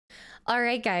All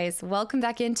right, guys, welcome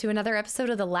back into another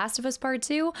episode of The Last of Us Part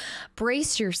 2.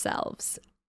 Brace yourselves.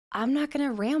 I'm not going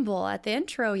to ramble at the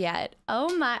intro yet.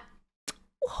 Oh my,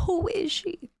 who is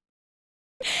she?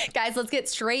 Guys, let's get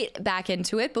straight back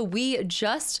into it. But we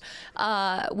just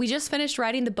finished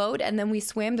riding the boat and then we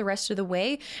swam the rest of the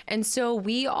way. And so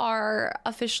we are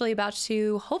officially about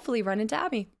to hopefully run into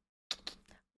Abby.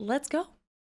 Let's go.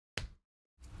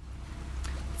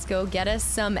 Let's go get us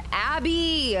some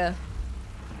Abby.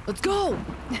 Let's go.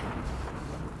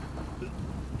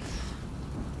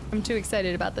 I'm too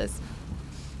excited about this.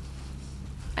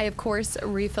 I, of course,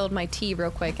 refilled my tea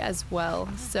real quick as well.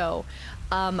 So,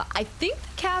 I think the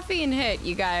caffeine hit,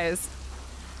 you guys.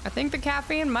 I think the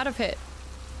caffeine might have hit.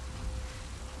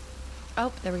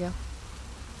 Oh, there we go.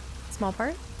 Small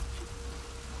part.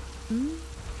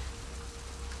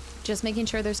 Just making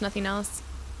sure there's nothing else.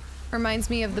 Reminds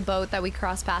me of the boat that we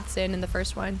crossed paths in the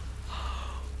first one.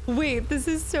 Wait, this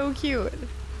is so cute.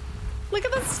 Look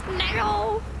at the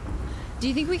snail. Do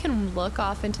you think we can look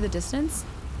off into the distance?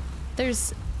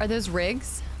 Are those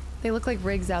rigs? They look like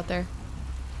rigs out there.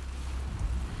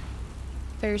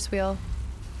 Ferris wheel.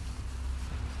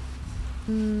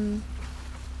 The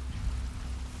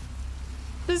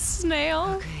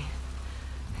snail. Okay.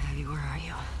 Abby, where are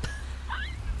you?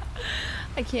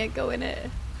 I can't go in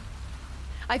it.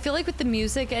 I feel like with the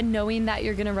music and knowing that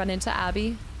you're gonna run into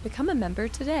Abby, become a member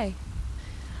today.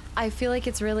 I feel like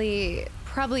it's really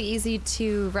probably easy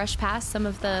to rush past some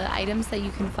of the items that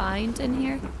you can find in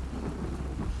here.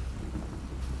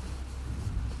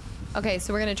 Okay,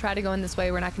 so we're gonna try to go in this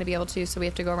way. We're not gonna be able to, so we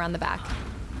have to go around the back.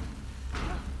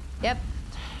 Yep.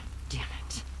 Damn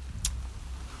it.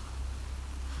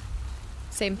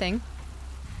 Same thing.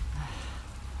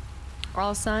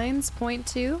 All signs point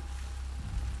to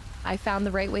I found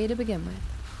the right way to begin with.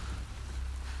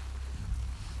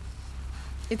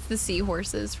 It's the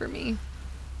seahorses for me.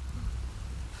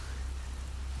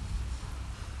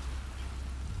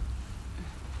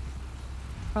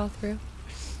 Crawl through.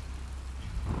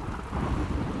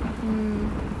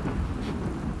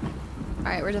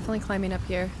 Alright, we're definitely climbing up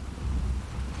here.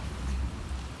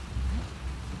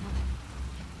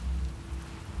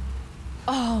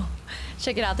 Oh,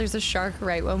 check it out. There's a shark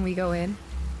right when we go in.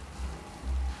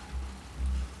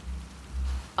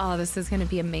 Oh, this is gonna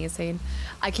be amazing.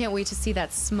 I can't wait to see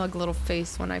that smug little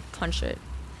face when I punch it.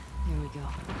 Here we go.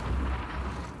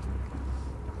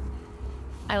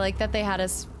 I like that they had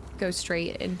us go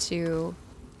straight into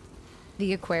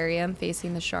the aquarium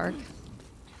facing the shark.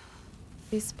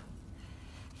 You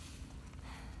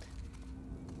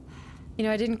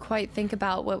know, I didn't quite think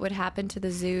about what would happen to the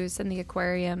zoos and the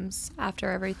aquariums after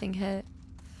everything hit.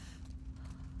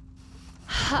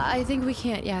 I think we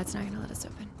can't. Yeah, it's not gonna let us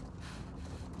open.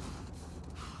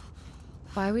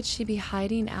 Why would she be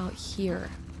hiding out here?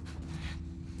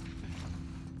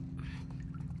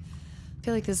 I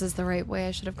feel like this is the right way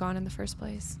I should have gone in the first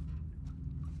place.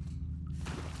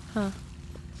 Huh.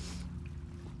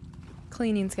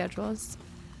 Cleaning schedules.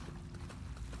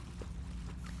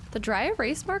 The dry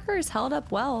erase marker has held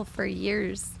up well for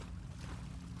years.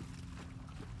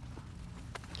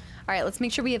 Alright, let's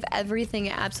make sure we have everything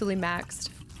absolutely maxed.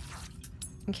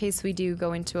 In case we do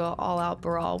go into an all-out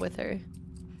brawl with her.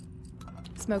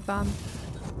 Smoke bomb.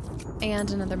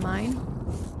 And another mine.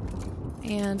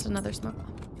 And another smoke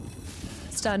bomb.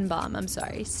 Stun bomb, I'm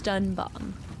sorry. Stun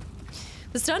bomb.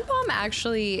 The stun bomb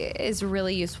actually is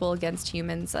really useful against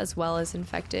humans as well as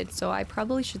infected, so I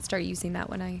probably should start using that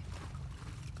when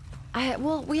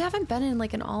well, we haven't been in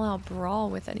like an all-out brawl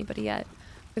with anybody yet.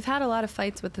 We've had a lot of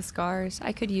fights with the scars.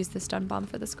 I could use the stun bomb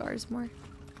for the scars more.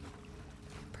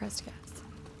 Pressed gas.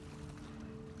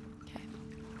 Okay.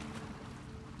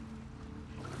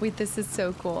 Wait, this is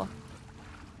so cool.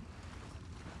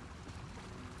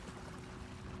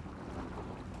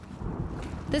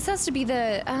 This has to be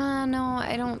the, no,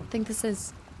 I don't think this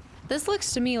is. This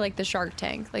looks to me like the shark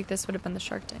tank. Like this would have been the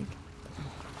shark tank.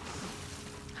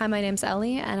 Hi, my name's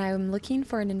Ellie, and I'm looking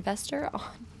for an investor on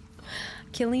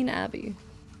killing Abby.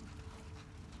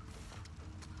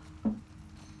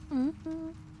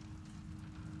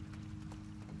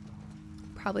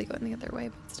 Probably going the other way,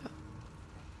 but still.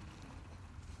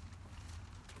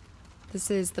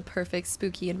 This is the perfect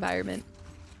spooky environment.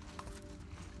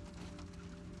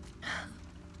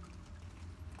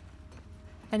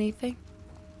 Anything?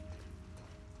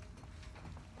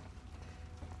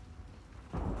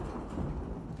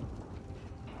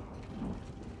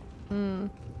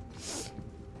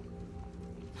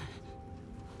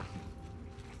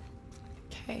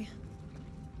 Okay.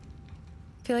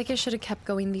 I feel like I should have kept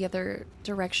going the other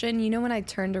direction. You know when I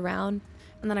turned around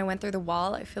and then I went through the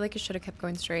wall? I feel like I should have kept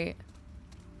going straight.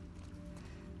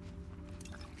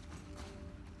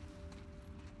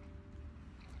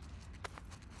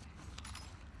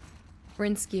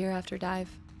 Rinse gear after dive.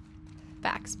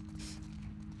 Facts.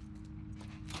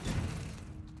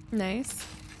 Nice.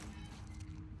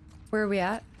 Where are we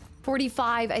at?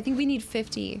 45. I think we need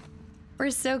 50.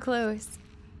 We're so close.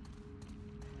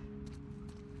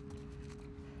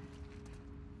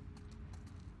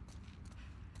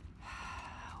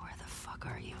 Where the fuck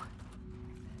are you?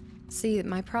 See,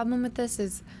 my problem with this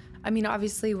is, I mean,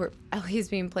 obviously Ellie's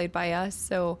being played by us,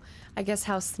 so I guess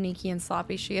how sneaky and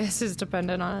sloppy she is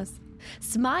dependent on us.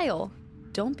 Smile!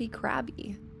 Don't be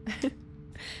crabby.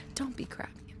 Don't be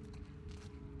crabby.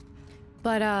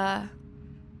 But,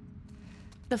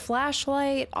 the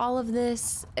flashlight, all of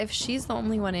this, if she's the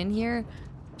only one in here,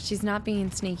 she's not being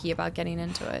sneaky about getting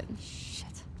into it.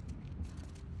 Shit.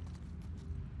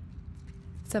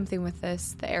 Something with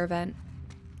this, the air vent.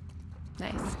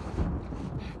 Nice.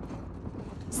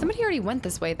 Somebody already went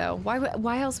this way, though.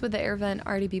 Why else would the air vent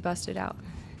already be busted out?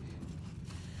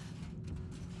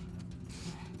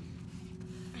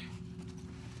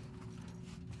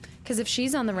 Because if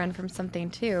she's on the run from something,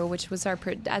 too, which was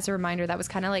as a reminder, that was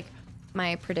kind of like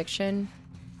my prediction.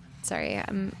 Sorry,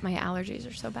 my allergies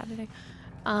are so bad today.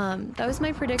 That was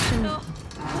my prediction.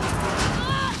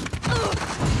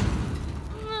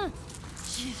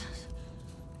 Jesus.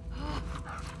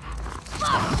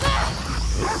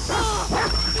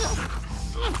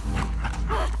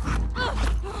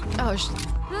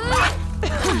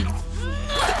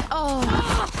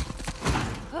 Oh,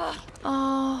 oh.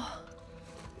 Oh.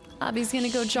 Abby's gonna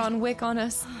go John Wick on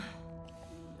us.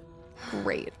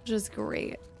 Great. Just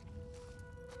great.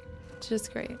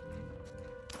 Just great.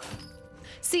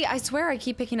 See, I swear I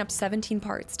keep picking up 17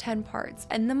 parts, 10 parts.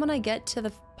 And then when I get to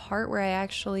the part where I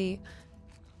actually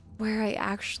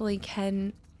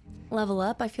can level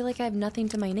up, I feel like I have nothing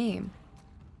to my name.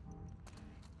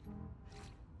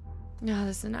 No,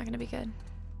 this is not gonna be good.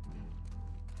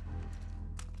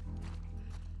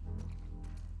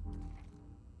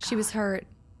 She was hurt.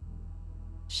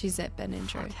 She's been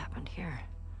injured. What happened here?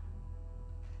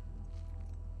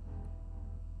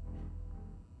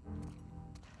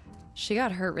 She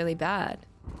got hurt really bad.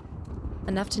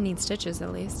 Enough to need stitches,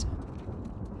 at least.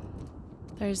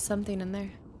 There's something in there.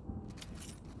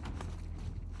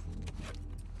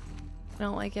 I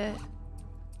don't like it.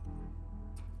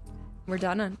 We're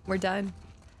done. We're done.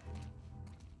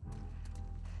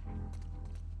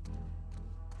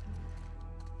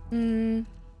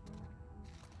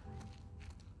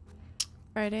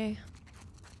 Friday.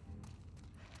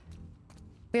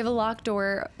 We have a locked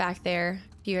door back there.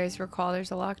 If you guys recall,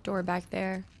 there's a locked door back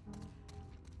there.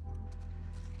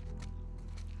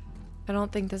 I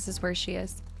don't think this is where she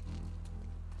is.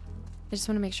 I just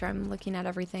want to make sure I'm looking at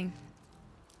everything.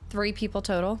 3 people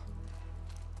total.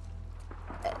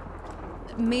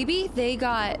 Maybe they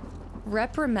got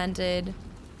reprimanded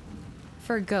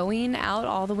for going out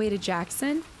all the way to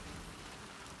Jackson.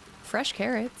 Fresh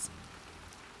carrots.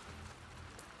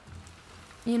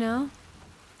 You know?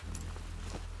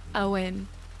 Owen.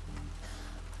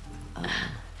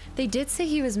 They did say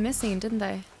he was missing, didn't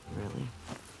they? Really?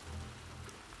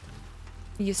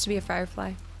 He used to be a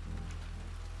firefly.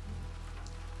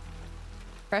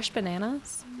 Fresh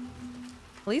bananas?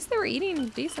 At least they were eating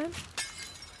decent.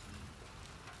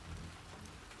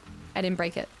 I didn't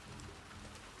break it.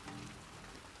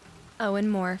 Oh,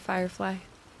 and more firefly.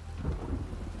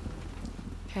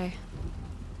 Okay.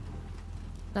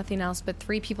 Nothing else but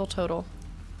 3 people total.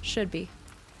 Should be.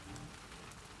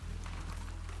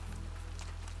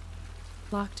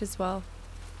 Locked as well.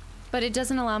 But it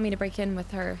doesn't allow me to break in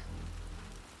with her.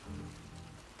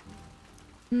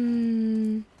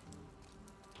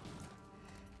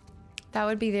 That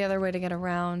would be the other way to get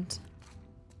around.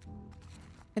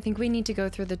 I think we need to go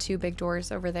through the 2 big doors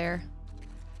over there.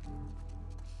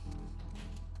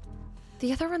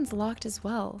 The other one's locked as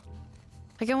well.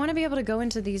 Like, I want to be able to go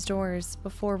into these doors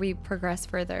before we progress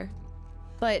further.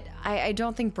 But I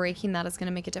don't think breaking that is going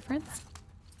to make a difference.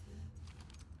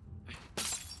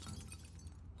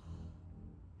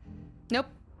 Nope.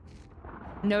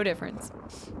 No difference.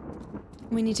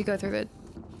 We need to go through it.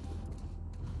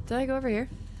 Did I go over here?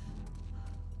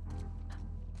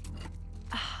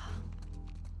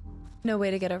 No way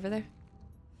to get over there.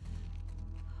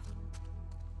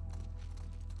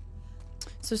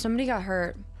 So somebody got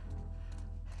hurt.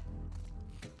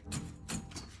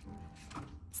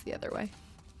 It's the other way.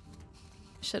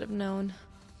 Should have known.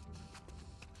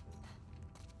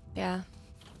 Yeah.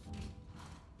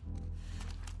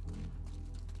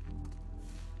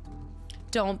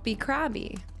 Don't be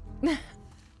crabby.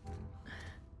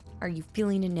 Are you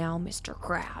feeling it now, Mr.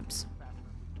 Krabs?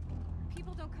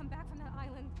 People don't come back from that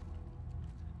island.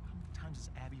 How many times has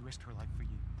Abby risked her life for you?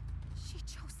 She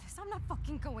chose this. I'm not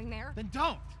fucking going there. Then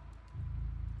don't.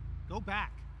 Go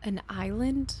back. An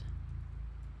island?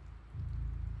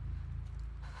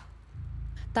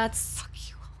 That's... Fuck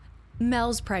you.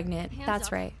 Mel's pregnant. Hands That's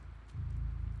up. right.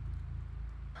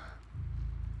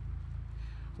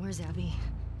 Where's Abby?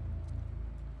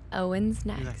 Owen's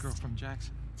You're that next. girl from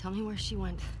Jackson. Tell me where she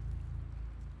went.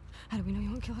 How do we know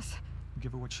you won't kill us?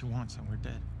 Give her what she wants and we're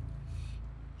dead.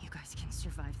 You guys can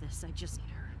survive this. I just need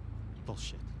her.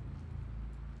 Bullshit.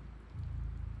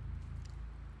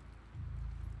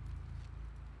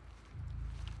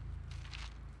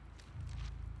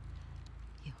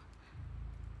 You.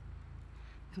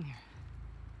 Come here.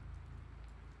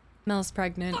 Mel's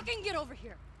pregnant. Fucking get over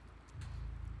here.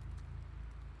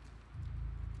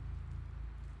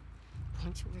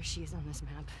 Point to where she is on this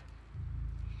map.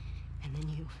 And then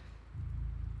you.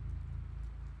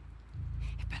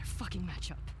 It better fucking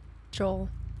match up. Joel.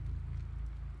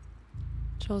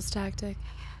 Joel's tactic.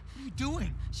 What are you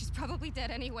doing? She's probably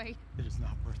dead anyway. It is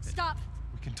not worth it. Stop.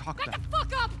 We can talk Back about the it.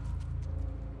 fuck up.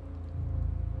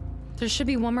 There should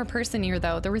be one more person here,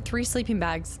 though. There were 3 sleeping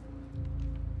bags.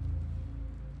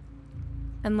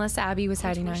 Unless Abby was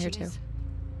hiding out here, too.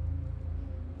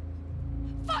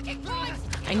 Fucking Christ.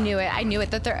 I knew it. I knew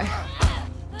it. That they're...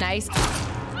 Nice.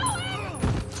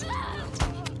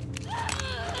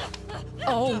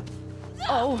 Oh.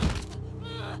 Oh.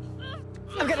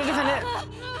 I'm gonna defend it.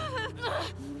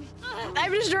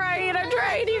 I'm just trying. I'm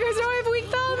trying. You guys know I have weak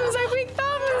thumbs. I have weak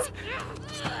thumbs.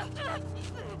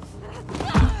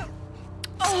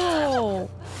 Oh.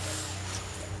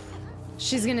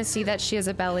 She's gonna see that she has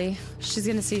a belly. She's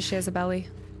gonna see she has a belly.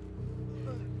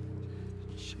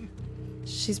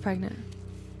 She's pregnant.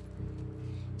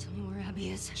 Tell me where Abby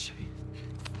is.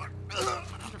 Where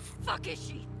the fuck is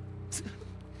she?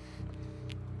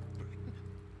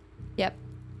 Yep.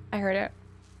 I heard it.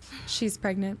 She's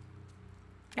pregnant.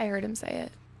 I heard him say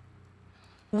it.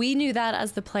 We knew that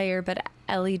as the player, but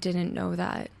Ellie didn't know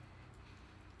that.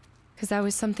 Because that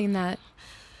was something that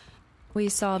we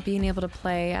saw being able to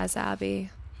play as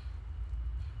Abby.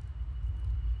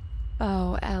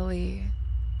 Oh, Ellie.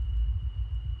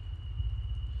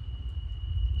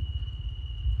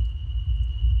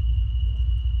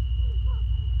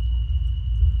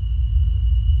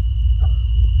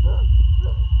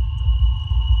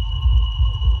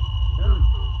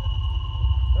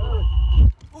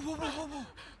 Whoa.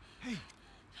 Hey.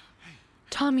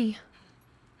 Tommy.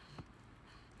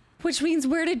 Which means,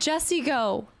 where did Jesse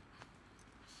go?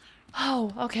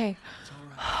 Oh, okay. It's all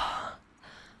right.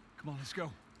 Come on, let's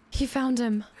go. He found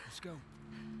him. Let's go.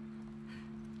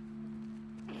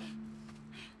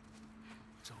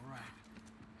 It's all right.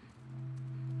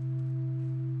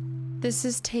 This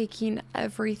is taking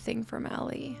everything from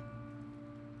Ellie.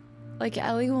 Like,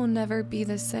 Ellie will never be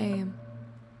the same.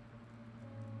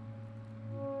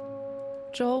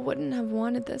 Joel wouldn't have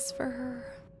wanted this for her.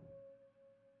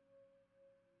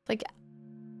 Like...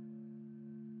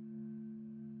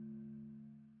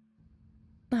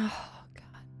 Oh,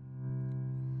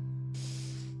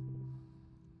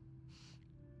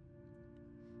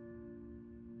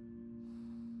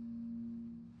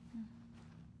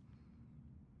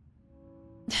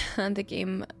 God. The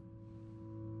game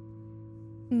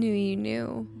knew you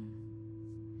knew.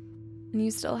 And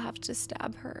you still have to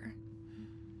stab her.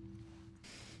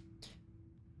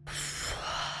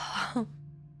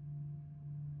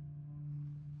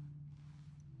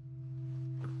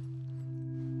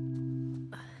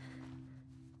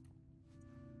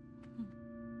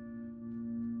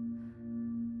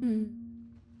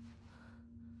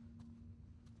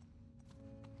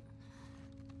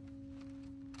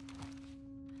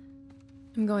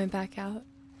 I'm going back out.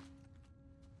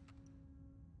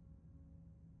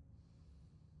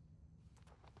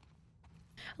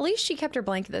 At least she kept her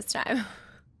blanket this time. At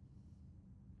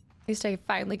least I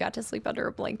finally got to sleep under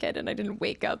a blanket and I didn't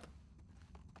wake up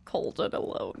cold and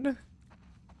alone.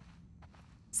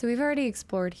 So we've already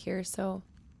explored here, so...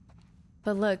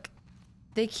 But look,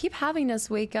 they keep having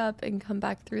us wake up and come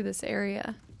back through this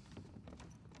area.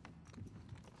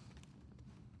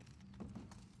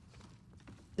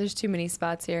 There's too many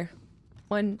spots here.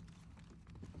 One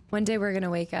day we're gonna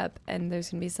wake up and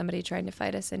there's gonna be somebody trying to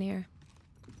fight us in here.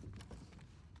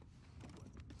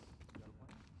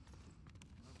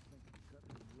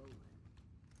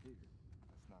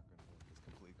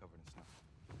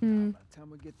 By the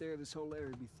time we get there, this whole area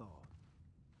will be thawed.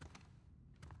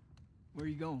 Where are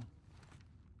you going?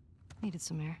 Needed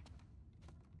some air.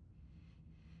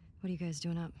 What are you guys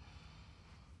doing up?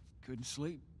 Couldn't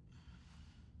sleep.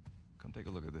 Come take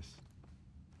a look at this.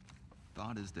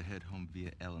 Thought is to head home via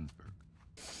Ellensburg.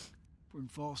 If we're in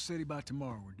Falls City by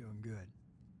tomorrow, we're doing good.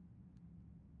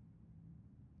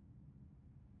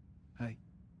 Hey.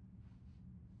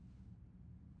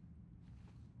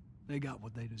 They got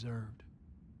what they deserved.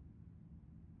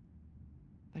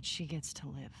 But she gets to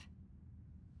live.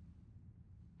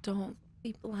 Don't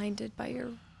be blinded by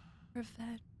your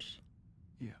revenge.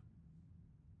 Yeah.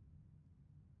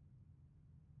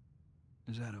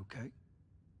 Is that okay?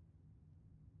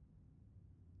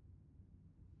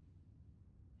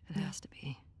 It has to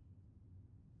be.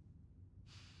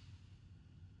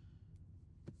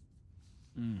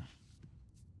 I'm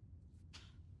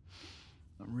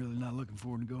really not looking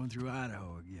forward to going through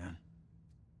Idaho again.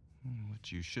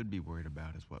 What you should be worried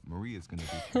about is what Maria's gonna do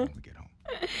to you when we get home.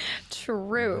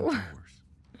 True. Of course.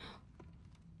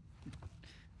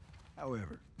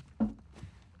 However, as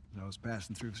I was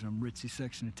passing through some ritzy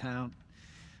section of town,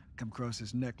 I come across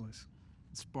this necklace.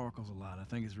 It sparkles a lot. I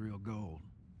think it's real gold.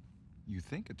 You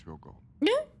think it's real gold?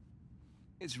 Yeah.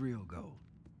 It's real gold.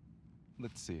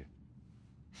 Let's see it.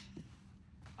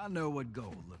 I know what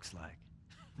gold looks like.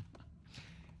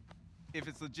 If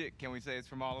it's legit, can we say it's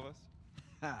from all of us?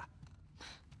 Ha!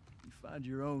 You find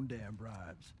your own damn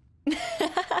bribes.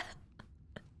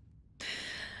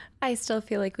 I still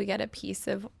feel like we get a piece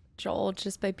of Joel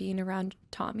just by being around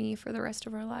Tommy for the rest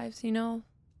of our lives, you know?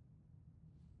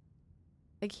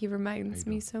 Like, he reminds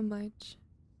me so much.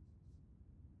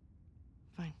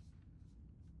 Fine.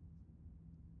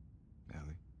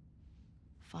 Ellie?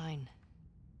 Fine.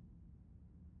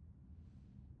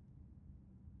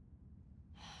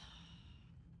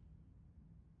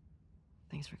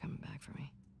 Thanks for coming back for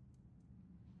me.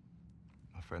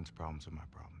 My friend's problems are my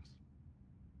problems.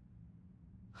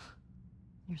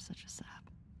 You're such a sap.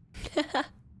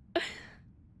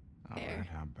 All right,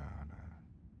 how about,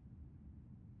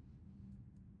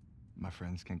 my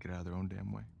friends can't get out of their own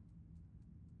damn way?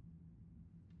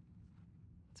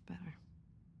 It's better.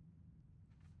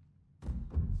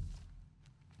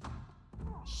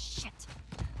 Shit.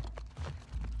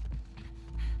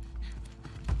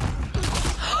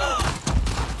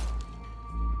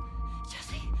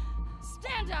 Jesse,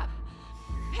 stand up.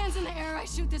 Hands in the air. I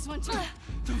shoot this one too.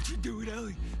 Don't you do it,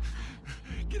 Ellie.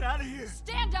 Get out of here.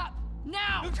 Stand up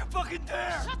now. Don't you fucking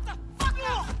dare. Shut the fuck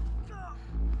up. Fuck.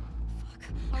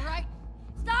 All right.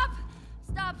 Stop.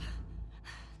 Stop.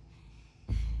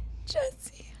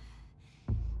 Jesse.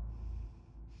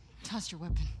 Toss your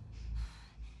weapon.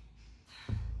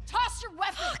 Toss your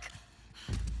weapon.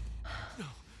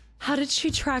 How did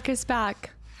she track us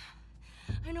back?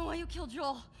 I know why you killed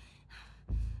Joel.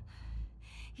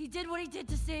 He did what he did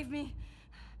to save me.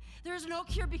 There is no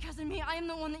cure because of me. I am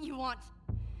the one that you want.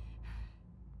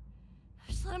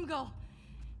 Just let him go.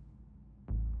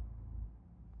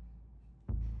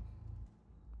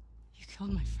 You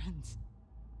killed my friends.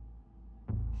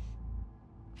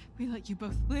 We let you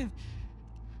both live.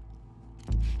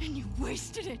 And you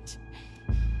wasted it.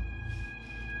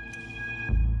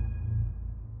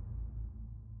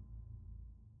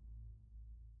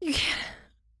 You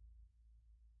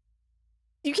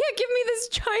can't give me this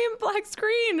giant black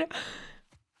screen.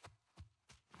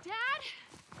 Dad?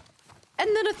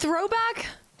 And then a throwback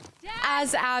Dad?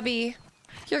 as Abby.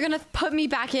 You're gonna put me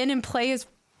back in and play as...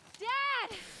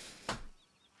 Dad!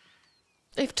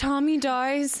 If Tommy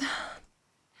dies...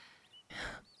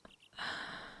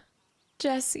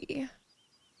 Jesse.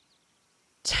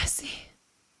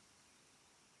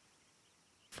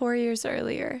 4 years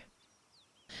earlier.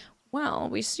 Well,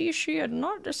 we see she had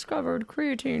not discovered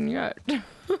creatine yet.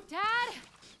 Dad?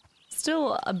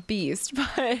 Still a beast,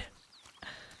 but...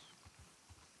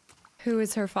 Who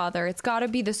is her father? It's gotta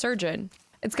be the surgeon.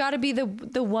 It's gotta be the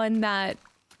one that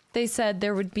they said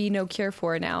there would be no cure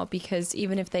for now, because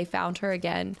even if they found her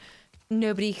again,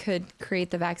 nobody could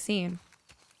create the vaccine.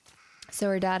 So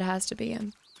her dad has to be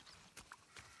him.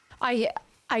 I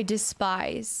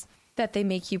despise that they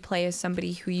make you play as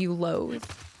somebody who you loathe.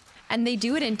 And they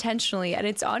do it intentionally, and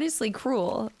it's honestly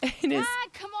cruel. It is.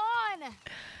 Dad, come on!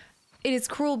 It is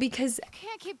cruel because I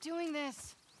can't keep doing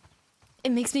this.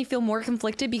 it makes me feel more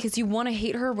conflicted, because you want to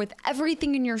hate her with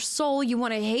everything in your soul. You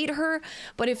want to hate her,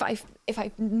 but if I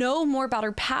know more about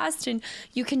her past and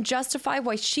you can justify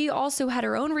why she also had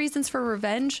her own reasons for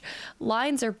revenge,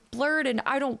 lines are blurred, and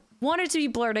I don't want it to be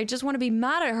blurred. I just want to be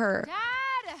mad at her.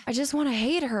 Dad! I just want to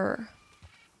hate her.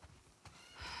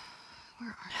 Where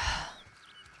are you?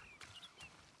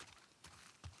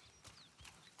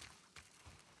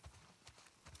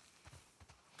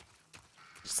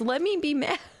 Just let me be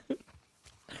mad.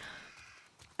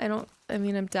 I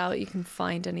doubt you can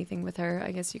find anything with her.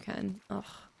 I guess you can. Ugh.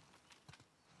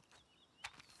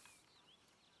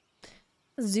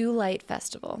 Zoo Light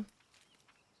Festival.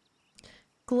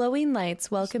 Glowing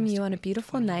lights welcome you on a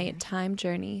beautiful night-time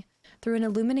journey through an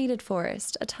illuminated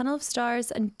forest, a tunnel of stars,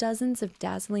 and dozens of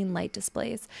dazzling light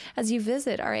displays as you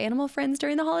visit our animal friends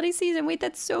during the holiday season. Wait,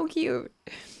 that's so cute.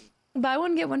 Buy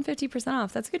one, get one 50%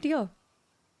 off. That's a good deal.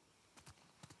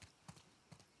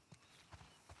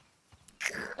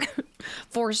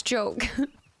 Forced joke.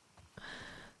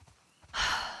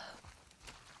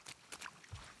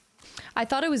 I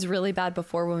thought it was really bad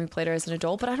before when we played her as an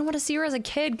adult, but I don't want to see her as a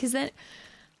kid because then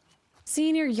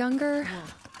seeing her younger.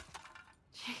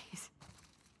 Jeez.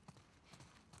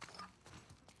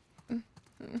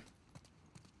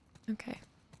 Okay.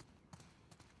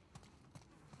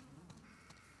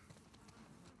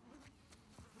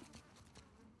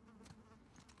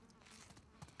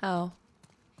 Oh.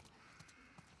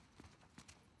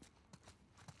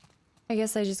 I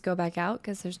guess I just go back out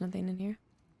because there's nothing in here.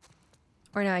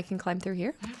 Or now I can climb through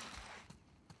here?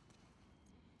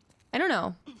 I don't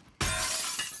know.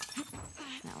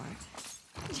 That worked.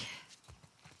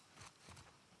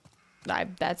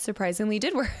 That surprisingly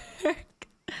did work.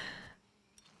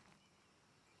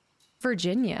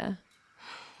 Virginia.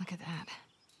 Look at that.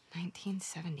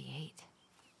 1978.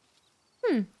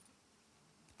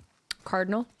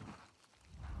 Cardinal.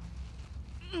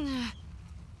 Can't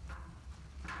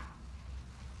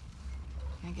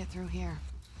get through here.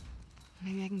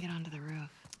 Maybe I can get onto the roof.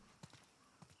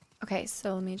 Okay,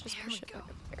 so let me just push it we back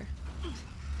up here.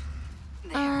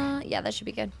 Yeah, that should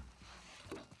be good.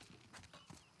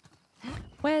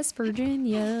 West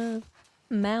Virginia,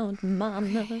 Mount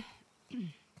Mama.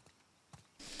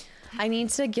 I need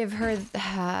to give her.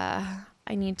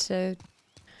 I need to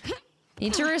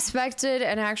respect it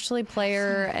and actually play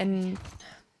her and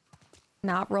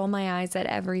not roll my eyes at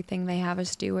everything they have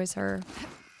us do as her.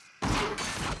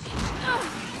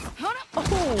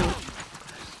 Oh,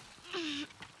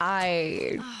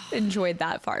 I enjoyed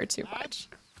that far too much.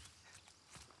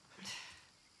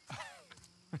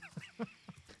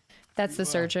 That's the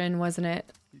surgeon, wasn't it?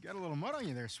 You got a little mud on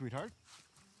you there, sweetheart.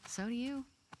 So do you.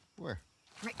 Where?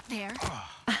 Right there.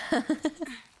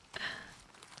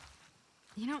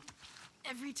 You know,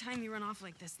 every time you run off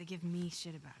like this, they give me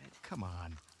shit about it. Come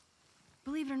on.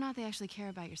 Believe it or not, they actually care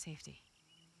about your safety.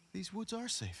 These woods are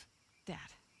safe. Dad.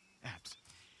 Abs,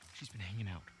 she's been hanging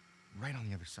out right on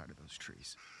the other side of those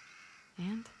trees.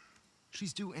 And?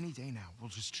 She's due any day now. We'll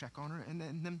just check on her and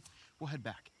then we'll head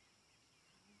back.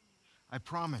 I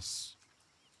promise.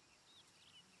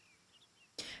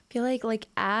 Feel like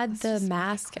add the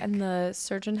mask and the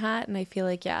surgeon hat, and I feel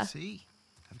like, yeah. See?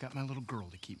 I've got my little girl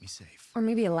to keep me safe. Or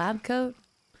maybe a lab coat.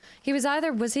 He was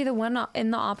he the one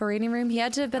in the operating room? He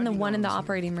had to have been the one in the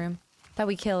operating room that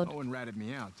we killed. Owen ratted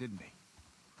me out, didn't he?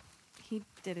 He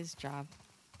did his job.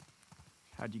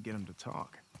 How'd you get him to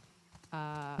talk?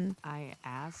 I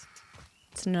asked.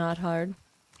 It's not hard.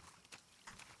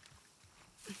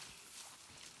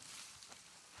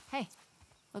 Hey,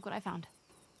 look what I found.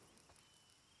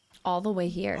 All the way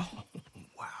here.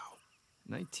 Wow.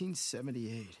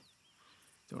 1978.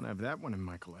 Don't have that one in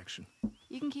my collection.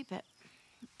 You can keep it.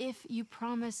 If you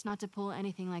promise not to pull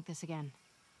anything like this again.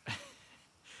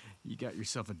 You got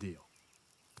yourself a deal.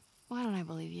 Why don't I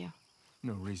believe you?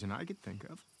 No reason I could think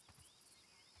of.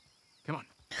 Come on,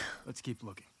 let's keep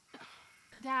looking.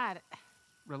 Dad.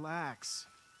 Relax.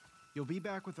 You'll be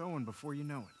back with Owen before you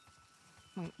know it.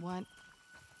 Wait, what?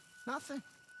 Nothing.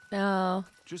 No.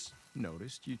 Just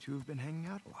noticed you two have been hanging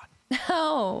out a lot.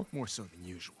 No. More so than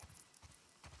usual.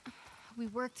 We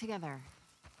work together.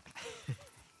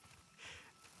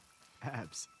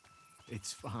 Abs,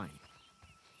 it's fine.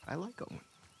 I like Owen.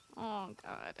 Oh,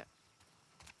 God.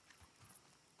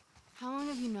 How long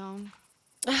have you known?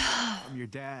 I'm your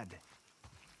dad.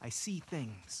 I see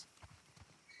things.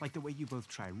 Like the way you both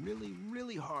try really,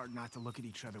 really hard not to look at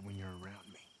each other when you're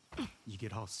around me. You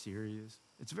get all serious.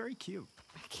 It's very cute.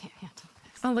 I can't handle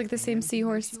this. Oh, like the same And it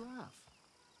seahorse. makes you laugh.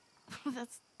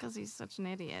 That's because he's such an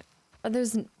idiot.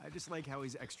 There's I just like how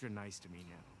he's extra nice to me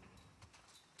now.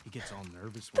 He gets all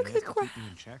nervous when he has to keep me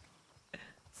in check.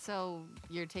 So,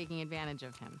 you're taking advantage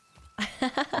of him.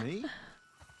 Me?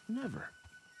 Never.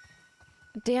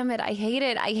 Damn it, I hate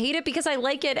it. I hate it because I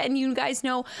like it, and you guys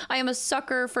know I am a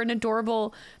sucker for an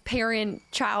adorable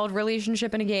parent-child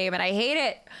relationship in a game, and I hate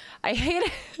it. I hate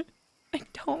it. I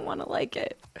don't want to like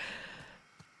it.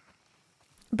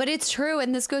 But it's true,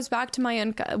 and this goes back to my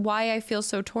why I feel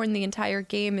so torn the entire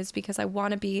game is because I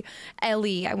want to be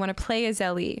Ellie. I want to play as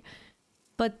Ellie.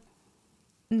 But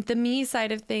the me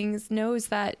side of things knows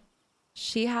that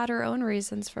she had her own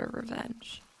reasons for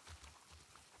revenge.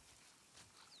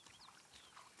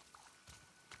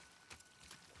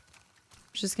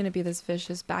 It's just going to be this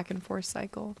vicious back and forth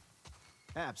cycle.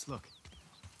 Abs, look.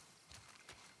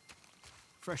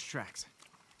 Fresh tracks.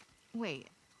 Wait,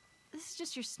 this is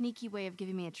just your sneaky way of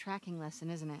giving me a tracking lesson,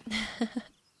 isn't it?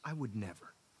 I would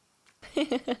never. Is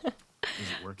it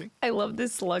working? I love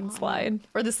this slug slide.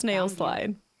 Or the snail Found you.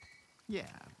 slide. Yeah,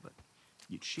 but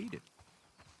you cheated.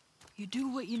 You do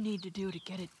what you need to do to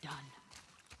get it done.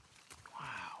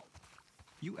 Wow.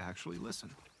 You actually listen.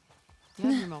 You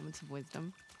have your moments of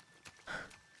wisdom.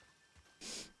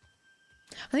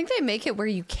 I think they make it where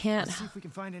you can't Let's see if we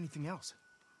can find anything else.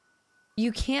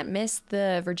 miss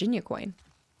the Virginia coin.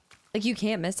 Like you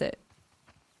can't miss it.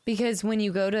 Because when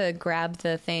you go to grab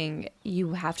the thing,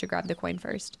 you have to grab the coin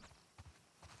first.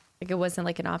 Like it wasn't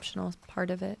like an optional part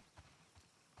of it.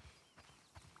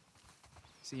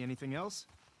 See anything else?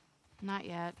 Not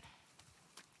yet.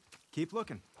 Keep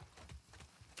looking.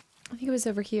 I think it was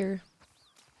over here.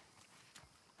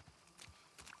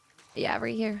 Yeah,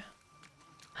 right here.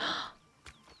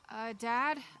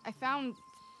 Dad, I found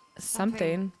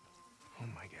Something. Oh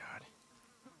my god.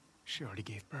 She already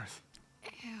gave birth.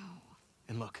 Ew.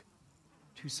 And look,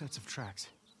 2 sets of tracks.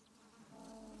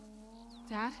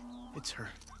 Dad? It's her.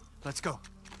 Let's go.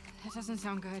 That doesn't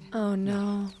sound good. Oh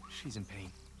no. She's in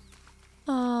pain.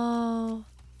 Oh.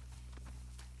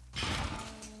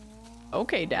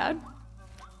 Okay, Dad.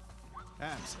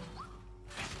 Abs.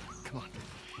 Come on.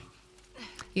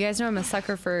 You guys know I'm a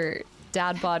sucker for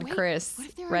Dad bod Wait, Chris what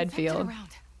if there are infected Redfield. around?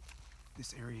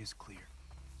 This area is clear.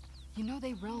 You know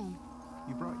they roam.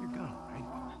 You brought your gun, right?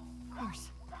 Of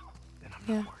course. Then I'm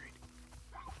Yeah. not worried.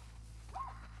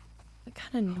 What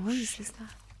kind of noise is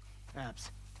that?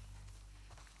 Abs.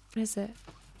 What is it?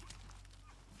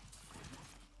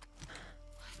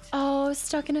 Oh,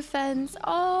 stuck in a fence.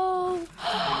 Oh.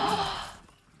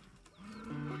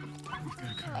 We've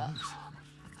got to cut her loose.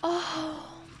 Oh.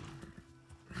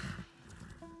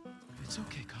 It's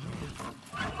okay, calm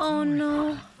down. Oh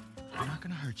no. We're not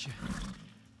gonna hurt you.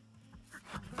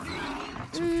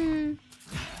 Mm.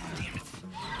 Damn it.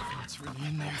 It's really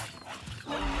in there.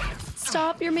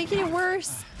 Stop, you're making it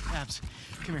worse. Abs,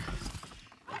 come here.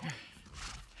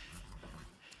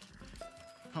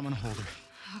 I'm gonna hold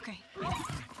her. Okay.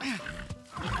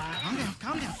 Calm down,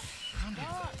 calm down. Calm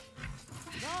down.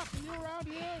 Doc, are you around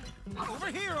here? Over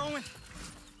here, Owen.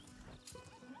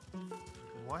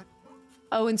 What?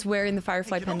 Owen's wearing the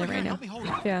Firefly Hey, get over pendant here right and now. help me hold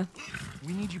her. Yeah.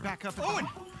 We need you back up. Owen,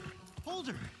 hold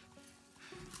her.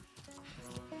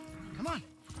 Come on.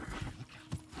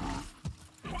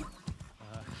 Yeah.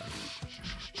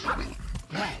 All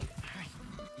right.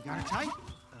 You got her tight?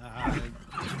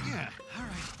 Yeah. All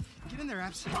right. Get in there,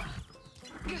 Abs.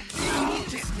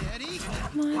 Steady.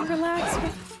 Come on, relax.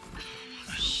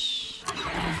 Shh.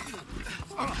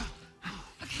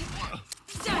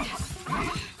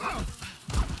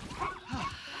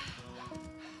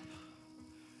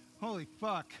 Holy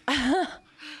fuck.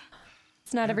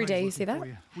 It's not every day you Everybody's see that.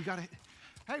 looking for you. We gotta.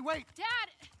 Hey, wait.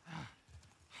 Dad!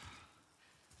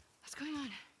 What's going on?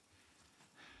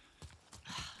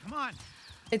 Come on.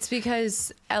 It's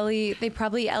because Ellie they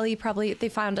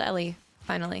found Ellie,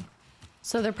 finally.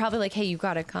 So they're probably like, hey, you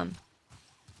gotta come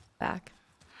back.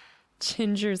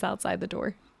 Ginger's outside the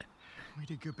door. We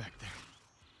did good back there.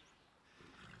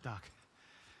 Doc,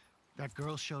 that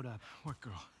girl showed up. What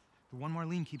girl? The one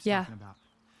Marlene keeps Yeah. talking about.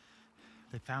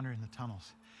 They found her in the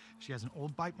tunnels. She has an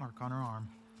old bite mark on her arm.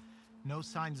 No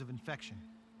signs of infection.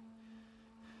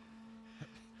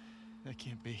 That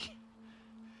can't be.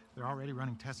 They're already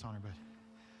running tests on her, but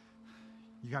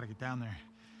you gotta get down there.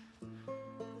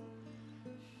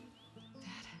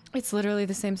 It's literally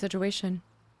the same situation.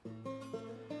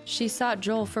 She sought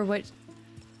Joel for what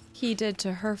he did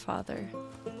to her father.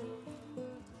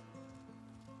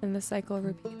 And the cycle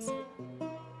repeats.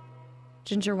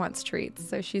 Ginger wants treats,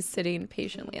 so she's sitting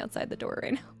patiently outside the door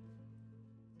right now.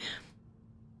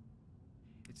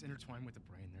 It's intertwined with the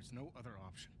brain. There's no other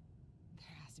option. There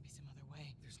has to be some other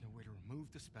way. There's no way to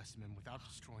remove the specimen without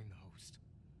destroying the host.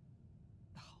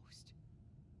 The host.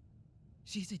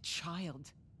 She's a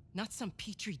child, not some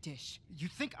petri dish. You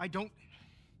think I don't...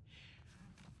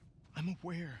 I'm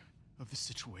aware of the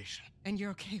situation. And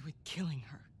you're okay with killing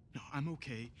her? No, I'm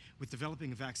okay with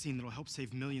developing a vaccine that'll help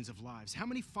save millions of lives. How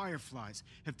many fireflies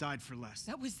have died for less?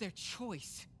 That was their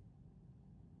choice.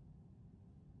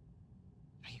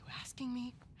 Are you asking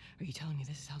me? Or are you telling me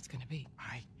this is how it's gonna be?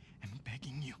 I am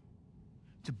begging you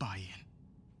to buy in.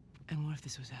 And what if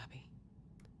this was Abby?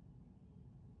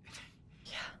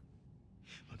 Yeah.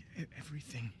 Look,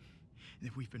 everything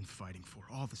that we've been fighting for,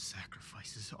 all the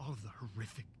sacrifices, all of the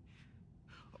horrific...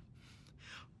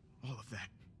 all of that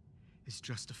is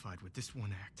justified with this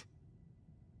one act.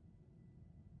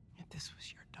 If this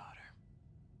was your daughter,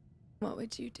 What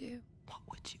would you do? what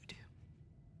would you do?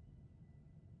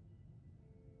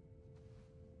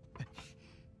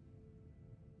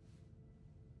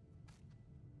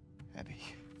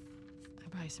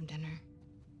 some dinner.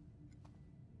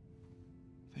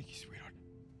 Thank you, sweetheart.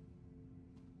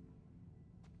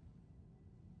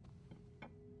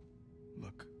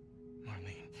 Look,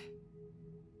 Marlene.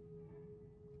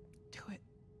 Do it.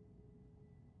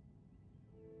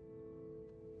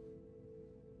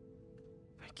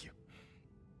 Thank you.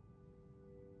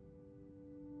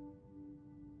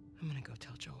 I'm gonna go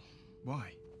tell Joel.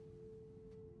 Why?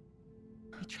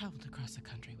 He traveled across the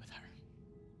country with her.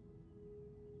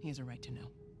 He has a right to know.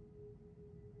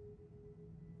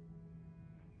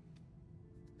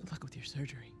 Good luck with your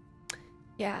surgery.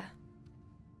 Yeah.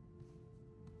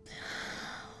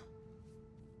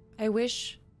 I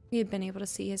wish we had been able to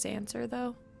see his answer,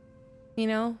 though. You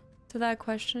know, to that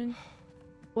question.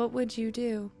 What would you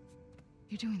do?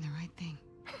 You're doing the right thing.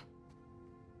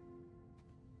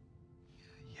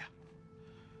 Yeah.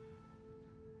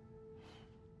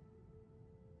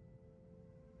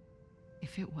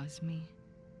 If it was me,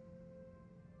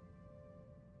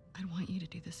 I'd want you to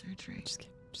do the surgery. Just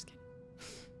kidding. Just kidding.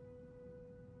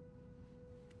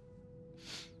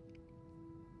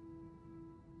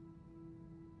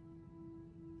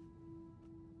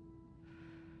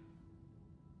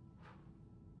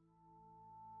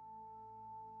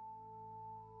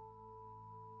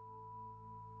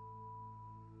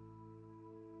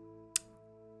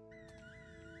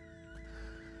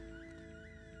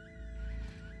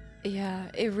 Yeah,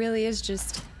 it really is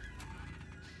just...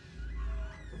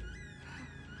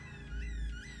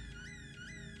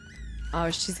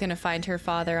 Oh, she's gonna find her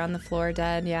father on the floor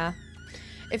dead, yeah.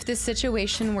 If the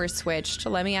situation were switched,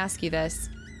 let me ask you this.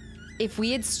 If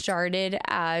we had started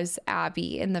as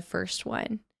Abby in the first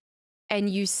one, and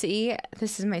you see,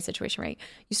 this is my situation, right?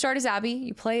 You start as Abby,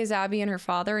 you play as Abby and her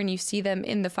father, and you see them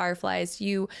in the Fireflies.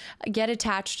 You get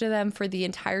attached to them for the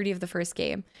entirety of the first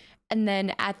game. And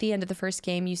then at the end of the first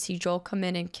game, you see Joel come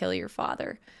in and kill your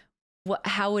father.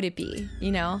 How would it be,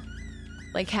 you know?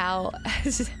 Like how...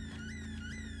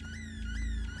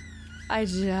 I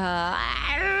just...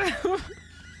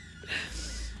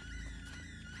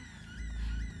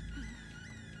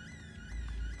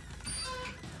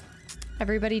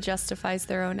 Everybody justifies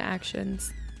their own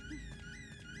actions.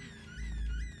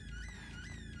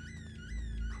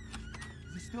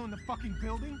 Is he still in the fucking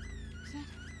building?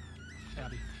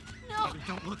 Abby. No! Abby,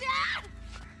 don't look. Dad!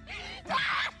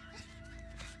 Dad!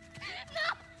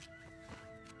 No!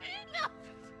 No!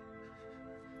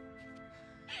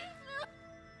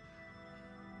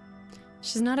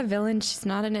 She's not a villain. She's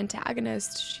not an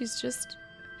antagonist. She's just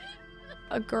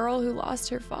a girl who lost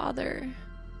her father.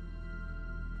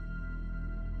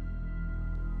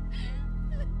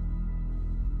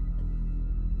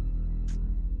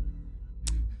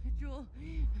 Joel,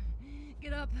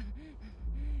 get up.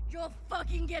 Joel,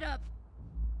 fucking get up.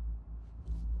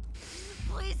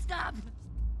 Please stop.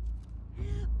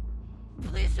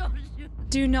 Please don't shoot.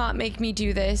 Do not make me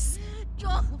do this.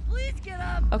 Joel, please get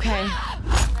up. Okay.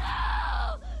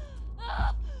 No!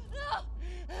 No!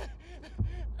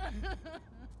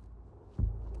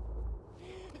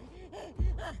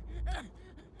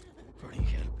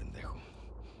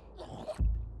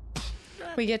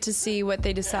 We get to see what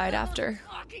they decide after.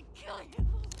 Fucking kill you.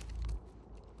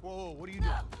 Whoa, what are you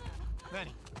doing?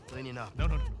 Manny. Cleaning up. No.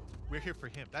 We're here for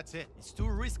him. That's it. It's too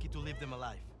risky to leave them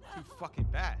alive. Too fucking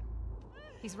bad.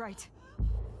 He's right.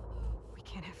 We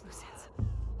can't have loose ends.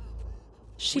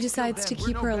 She We decides to killed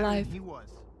them. keep We're her no better than alive. He was.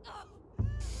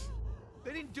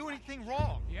 They didn't do anything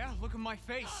wrong. Yeah, look at my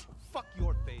face. Fuck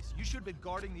your face. You should have been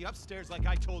guarding the upstairs like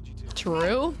I told you to.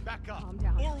 True. Back up. Calm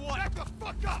down. Or what? Back the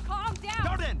fuck up. Calm down!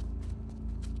 Now then.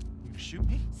 You shoot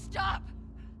me? Stop.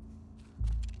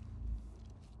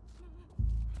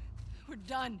 We're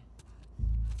done.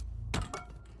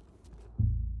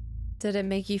 Did it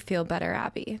make you feel better,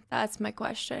 Abby? That's my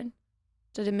question.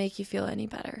 Did it make you feel any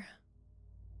better?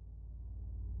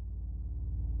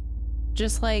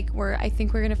 Just like I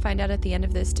think we're gonna find out at the end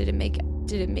of this, did it make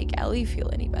Ellie feel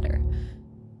any better?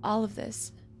 All of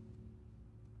this.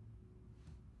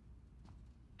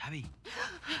 Abby.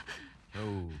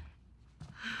 Oh.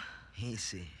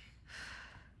 Easy.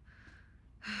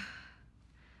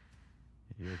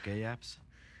 You okay, Abs?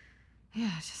 Yeah,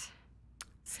 just...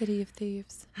 City of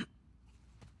Thieves.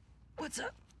 What's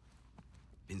up?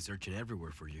 Been searching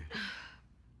everywhere for you.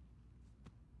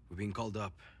 We've been called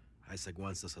up. Isaac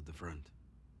wants us at the front.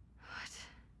 What?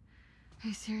 Are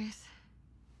you serious?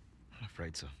 I'm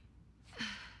afraid so.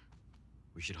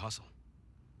 We should hustle.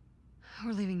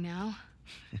 We're leaving now?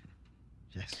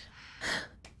 Yes.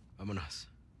 Vámonos.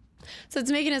 So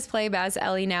it's making us play as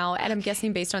Ellie now, and I'm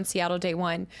guessing based on Seattle Day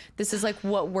 1, this is like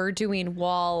what we're doing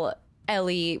while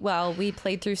Ellie. Well, we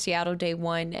played through Seattle Day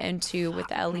 1 and 2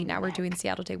 with Ellie. Now we're doing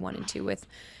Seattle Day 1 and 2 with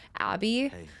Abby.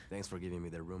 Hey, thanks for giving me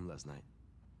the room last night.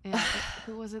 Yeah,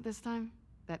 who was it this time?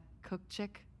 That cook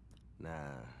chick? Nah,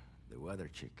 the weather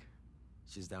chick.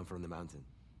 She's down from the mountain.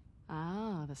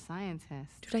 Oh, the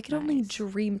scientist. Dude, I could only Nice.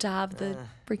 dream to have the She's a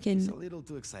freaking... little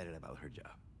too excited about her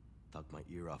job. Talked my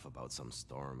ear off about some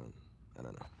storm and I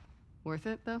don't know. Worth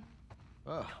it, though?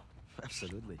 Oh,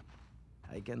 absolutely.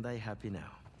 I can die happy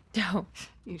now. No.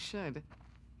 You should.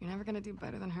 You're never gonna do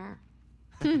better than her.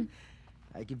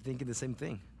 I keep thinking the same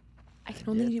thing. I can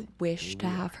only wish to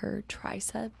have her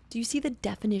tricep. Do you see the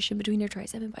definition between her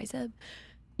tricep and bicep?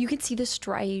 You can see the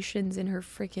striations in her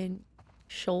freaking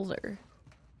shoulder.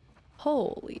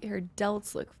 Holy, her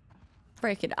delts look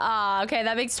freaking... Ah, okay,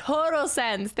 that makes total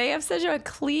sense. They have such a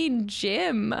clean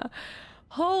gym.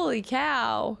 Holy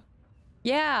cow.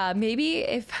 Yeah, maybe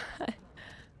if...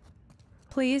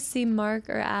 Please see Mark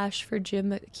or Ash for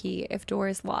gym key if door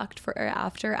is locked for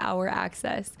after hour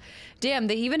access. Damn,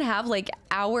 they even have like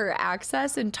hour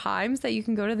access and times that you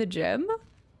can go to the gym?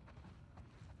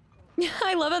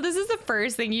 I love how this is the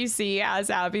first thing you see as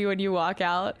Abby when you walk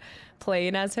out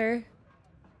playing as her.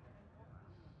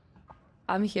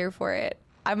 I'm here for it.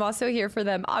 I'm also here for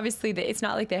them. Obviously, it's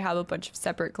not like they have a bunch of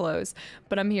separate clothes,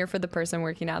 but I'm here for the person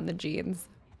working out in the jeans.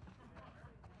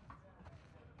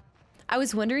 I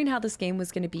was wondering how this game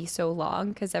was going to be so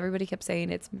long because everybody kept saying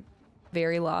it's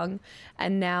very long.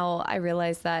 And now I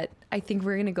realize that I think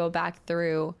we're going to go back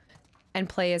through and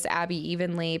play as Abby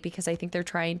evenly because I think they're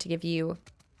trying to give you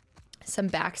some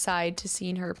backside to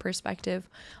seeing her perspective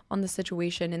on the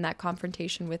situation in that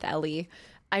confrontation with Ellie.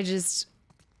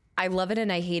 I love it and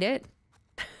I hate it.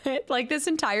 Like this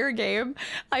entire game,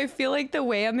 I feel like the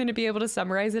way I'm going to be able to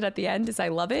summarize it at the end is I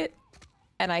love it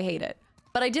and I hate it.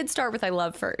 But I did start with I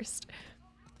love first.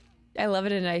 I love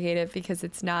it and I hate it because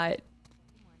it's not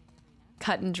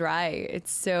cut and dry.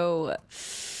 It's so...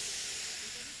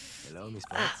 Hello, Miss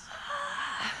Pets.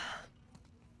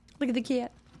 Look at the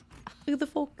cat. Look at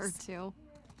the Or folks. two.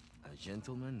 A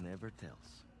gentleman never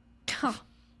tells.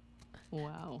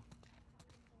 Wow.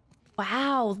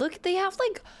 Wow, look, they have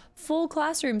like full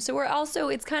classrooms. So we're also,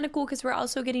 it's kind of cool because we're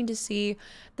also getting to see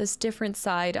this different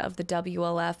side of the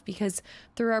WLF because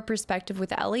through our perspective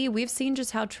with Ellie, we've seen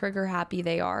just how trigger happy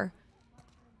they are.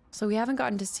 So we haven't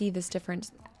gotten to see this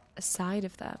different side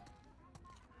of them.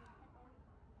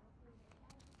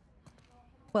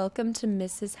 Welcome to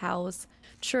Mrs. Howe's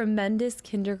tremendous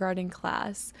kindergarten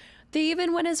class. They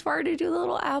even went as far to do the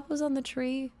little apples on the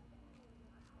tree.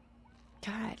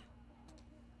 God.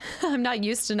 I'm not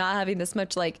used to not having this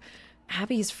much, like,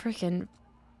 Abby's freaking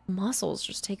muscles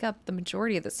just take up the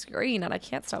majority of the screen and I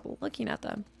can't stop looking at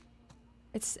them.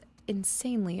 It's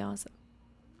insanely awesome.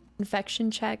 Infection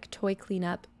check, toy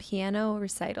cleanup, piano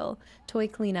recital, toy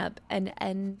cleanup, and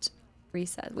end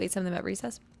recess. Wait, something about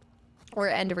recess? Or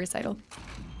end of recital.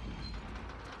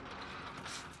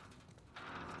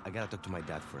 I gotta talk to my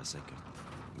dad for a second.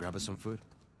 Grab us some food.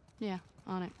 Yeah,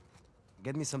 on it.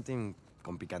 Get me something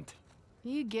con picante.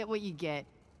 You get what you get.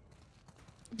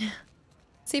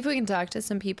 See if we can talk to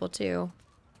some people too.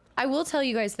 I will tell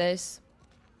you guys this.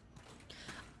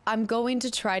 I'm going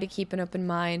to try to keep an open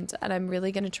mind and I'm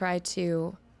really going to try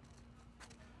to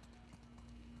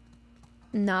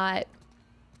not...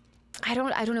 I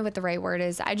don't know what the right word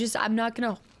is. I'm not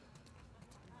going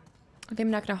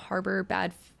to harbor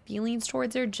bad feelings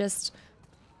towards her. Just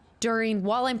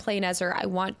while I'm playing as her, I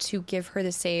want to give her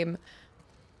the same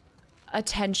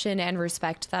attention and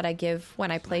respect that I give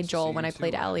when I played Joel, when I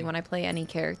played Ellie, when I play any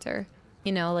character.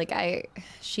 You know, like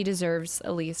she deserves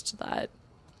at least that.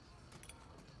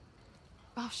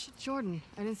 Oh, shit, Jordan.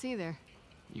 I didn't see you there.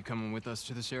 You coming with us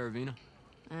to the Saravina?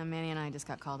 Manny and I just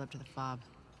got called up to the fob.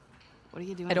 What are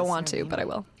you doing? I don't want to, but I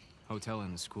will. Hotel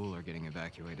and the school are getting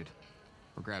evacuated.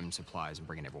 We're grabbing supplies and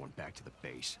bringing everyone back to the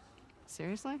base.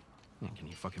 Seriously? Yeah, can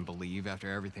you fucking believe after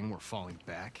everything we're falling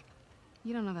back?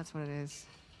 You don't know that's what it is.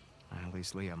 At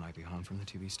least Leah might be home from the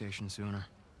TV station sooner.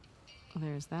 Well,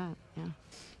 there's that, yeah.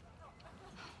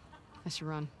 I should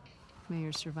run. May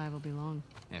your survival be long.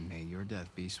 And may your death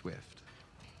be swift.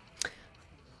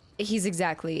 He's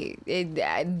exactly...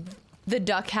 the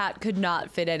duck hat could not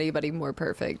fit anybody more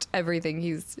perfect. Everything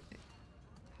he's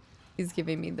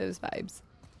giving me those vibes.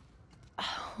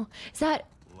 Oh, is that...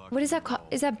 What is that called?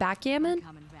 Is that backgammon?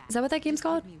 Is that what that game's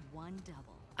called?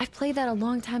 I played that a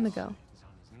long time ago.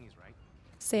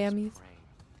 Sammy's.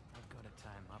 I've got to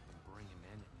tie him up and bring him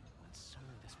in. When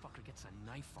suddenly this fucker gets a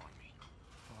knife on me.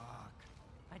 Fuck.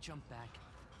 I jump back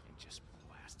and just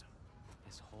blast him.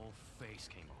 His whole face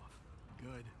came off.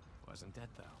 Good. Wasn't dead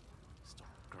though. Still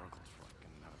gurgled for like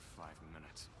another 5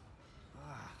 minutes.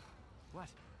 What?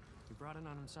 He brought it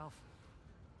on himself.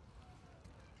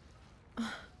 I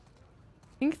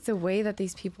think it's the way that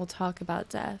these people talk about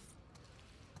death.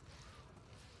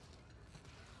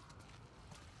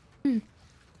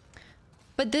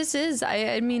 But this is,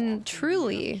 I mean,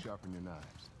 truly. Sharpen your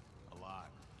knives. A lot.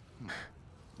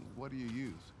 What do you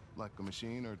use? Like a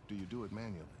machine, or do you do it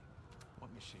manually? What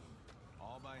machine?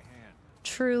 All by hand.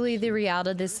 Truly, the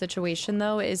reality of this situation,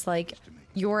 though, is like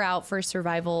you're out for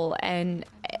survival, and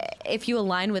if you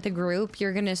align with a group,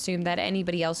 you're gonna assume that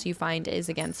anybody else you find is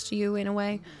against you in a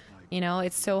way. You know,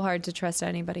 it's so hard to trust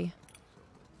anybody.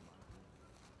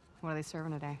 What are they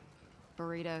serving today?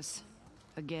 Burritos.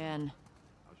 Again.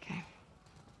 Okay.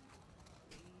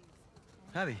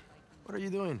 Abby, what are you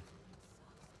doing?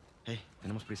 Hey,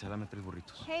 tenemos prisa, dame 3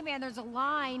 burritos. Hey man, there's a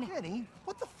line. Kenny,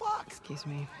 what the fuck? Excuse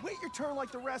me. Wait your turn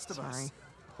like the rest of us. Sorry.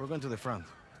 We're going to the front.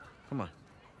 Come on.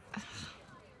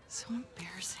 So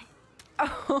embarrassing.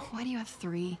 Oh. Why do you have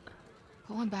 3?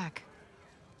 Pull one back.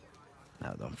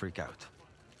 Now, don't freak out.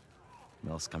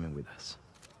 Mel's coming with us.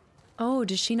 Oh,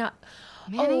 does she not?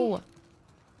 Manny? Oh,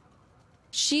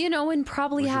 she and Owen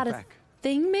probably Where's had your a pack?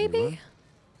 thing, maybe? You want?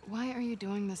 Why are you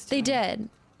doing this to They me? did.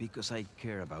 Because I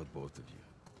care about both of you.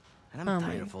 And Oh I'm my.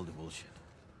 tired of all the bullshit.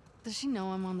 Does she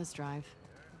know I'm on this drive?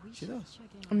 She does.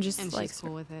 I'm just And like, she's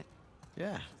cool with it.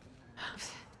 Yeah.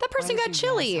 that person Why got does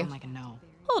your yes chilly. sound like a no?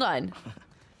 Hold on.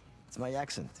 It's my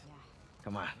accent.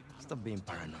 Come on. Stop being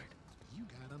paranoid. You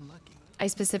got unlucky. I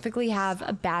specifically have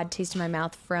a bad taste in my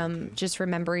mouth from just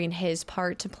remembering his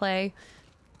part to play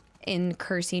in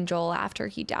cursing Joel after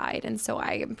he died, and so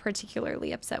I am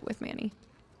particularly upset with Manny.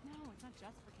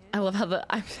 I love how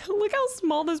look how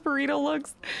small this burrito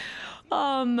looks.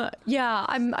 Yeah,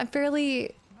 I'm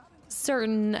fairly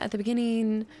certain at the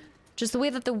beginning, just the way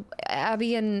that the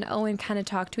Abby and Owen kind of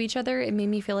talked to each other, it made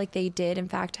me feel like they did in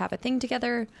fact have a thing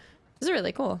together. This is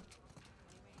really cool.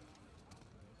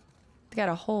 They got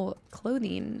a whole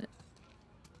clothing,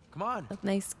 Come on.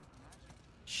 nice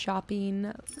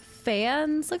shopping,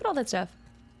 fans. Look at all that stuff.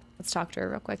 Let's talk to her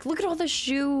real quick. Look at all the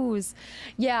shoes.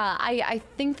 Yeah, I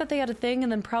think that they had a thing,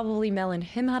 and then probably Mel and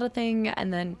him had a thing,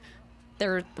 and then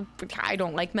I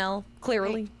don't like Mel,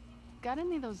 clearly. Hey, got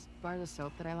any of those bars of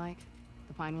soap that I like?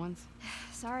 The pine ones?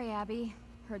 Sorry, Abby.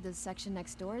 Heard the section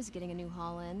next door is getting a new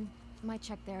haul in. Might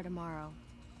check there tomorrow.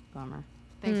 Bummer.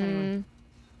 Thanks anyway.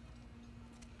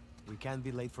 We can't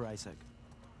be late for Isaac.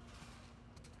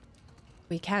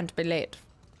 We can't be late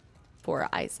for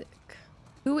Isaac.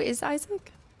 Who is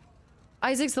Isaac?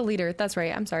 Isaac's the leader. That's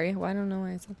right. I'm sorry. Well, I don't know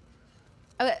Isaac.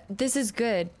 This is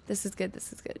good. This is good.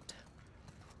 This is good.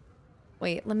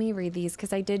 Wait, let me read these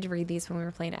because I did read these when we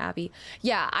were playing Abby.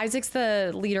 Yeah, Isaac's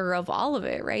the leader of all of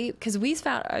it, right? Because we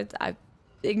found... I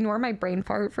ignore my brain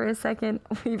fart for a second.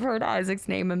 We've heard Isaac's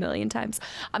name a million times.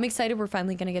 I'm excited we're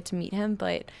finally going to get to meet him,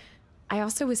 but I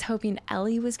also was hoping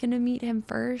Ellie was going to meet him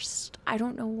first. I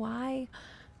don't know why.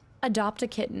 Adopt a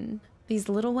kitten. These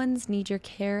little ones need your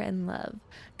care and love.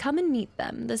 Come and meet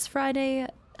them this Friday,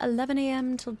 11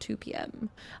 a.m. till 2 p.m.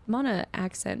 I'm on an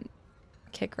accent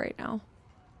kick right now.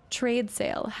 Trade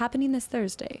sale happening this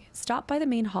Thursday. Stop by the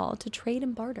main hall to trade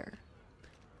and barter.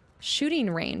 Shooting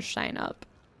range sign up.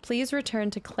 Please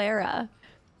return to Clara.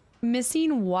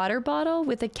 Missing water bottle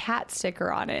with a cat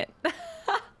sticker on it.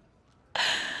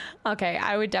 Okay,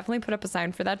 I would definitely put up a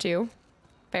sign for that too.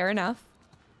 Fair enough.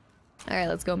 All right,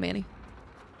 let's go, Manny.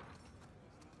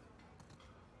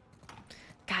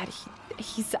 God,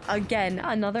 he's again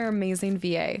another amazing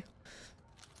VA.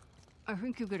 I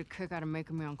think you get a kick out of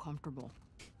making me uncomfortable.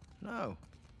 No.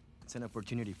 It's an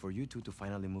opportunity for you two to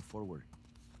finally move forward.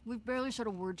 We've barely said a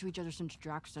word to each other since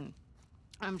Jackson.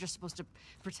 I'm just supposed to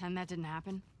pretend that didn't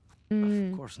happen?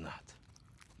 Of course not.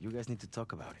 You guys need to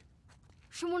talk about it.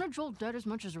 She wanted Joel dead as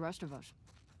much as the rest of us.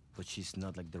 But she's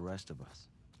not like the rest of us.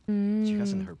 She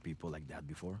hasn't hurt people like that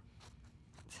before.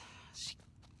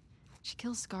 She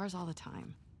kills scars all the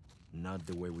time. Not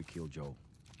the way we kill Joel.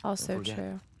 Also Don't forget,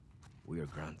 true. We are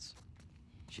grunts.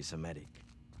 She's a medic.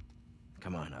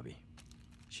 Come on, Abby.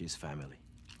 She's family.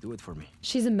 Do it for me.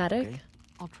 She's a medic? Okay?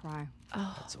 I'll try.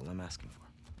 Oh. That's all I'm asking for.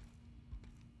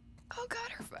 Oh God,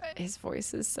 his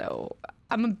voice is so...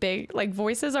 I'm a big... Like,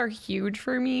 voices are huge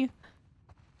for me.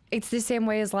 It's the same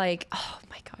way as like... Oh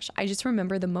my gosh. I just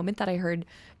remember the moment that I heard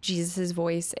Jesus's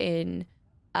voice in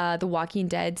The Walking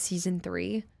Dead Season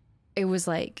 3. It was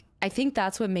like... I think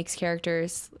that's what makes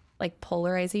characters like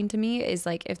polarizing to me, is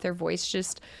like if their voice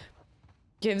just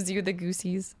gives you the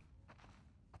goosies.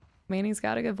 Manny's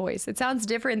got a good voice. It sounds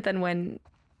different than when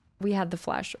we had the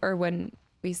flash, or when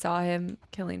we saw him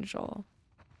killing Joel.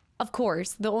 Of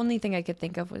course, the only thing I could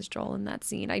think of was Joel in that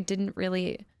scene. I didn't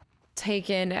really take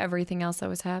in everything else that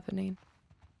was happening.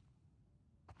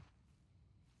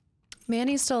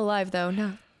 Manny's still alive, though.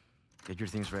 No. Get your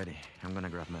things ready. I'm gonna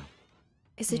grab Mel.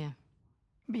 Is it? Yeah.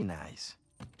 Be nice.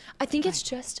 I think it's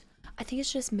just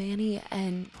Manny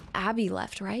and Abby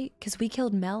left, right? Because we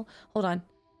killed Mel. Hold on.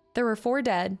 There were 4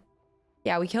 dead.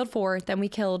 Yeah, we killed 4. Then we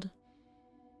killed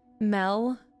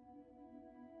Mel.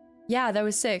 Yeah, that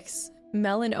was 6.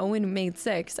 Mel and Owen made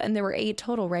 6. And there were 8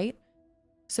 total, right?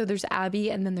 So there's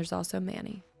Abby and then there's also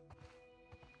Manny.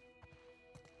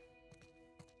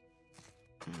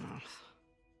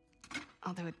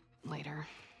 I'll do it later.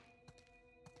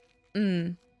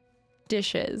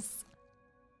 Dishes.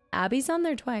 Abby's on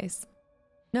there twice.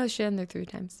 No, she's on there 3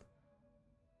 times.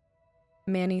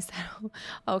 Manny said,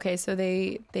 okay, so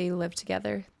they live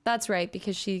together. That's right,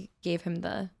 because she gave him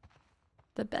the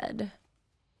bed.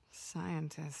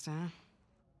 Scientist, huh?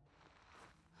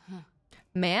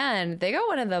 Man, they got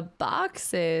one of the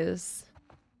boxes.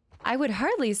 I would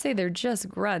hardly say they're just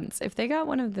grunts. If they got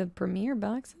one of the Premier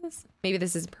boxes, maybe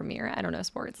this is Premier. I don't know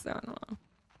sports, so I don't know.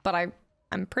 But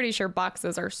I'm pretty sure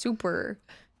boxes are super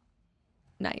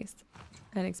nice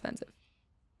and expensive.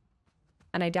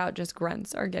 And I doubt just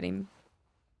grunts are getting.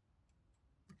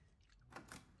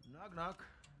 Knock, knock.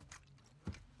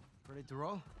 Ready to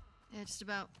roll? Yeah, just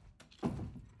about.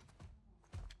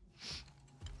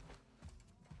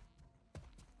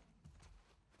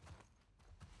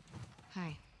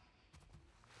 Hi.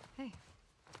 Hey.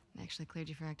 I actually cleared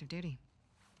you for active duty.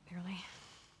 Barely.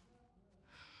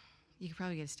 You could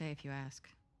probably get a stay if you ask.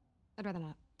 I'd rather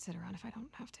not sit around if I don't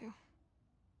have to.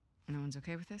 No one's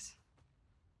okay with this?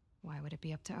 Why would it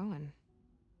be up to Owen?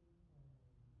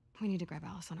 We need to grab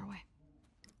Alice on our way.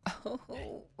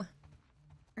 Oh.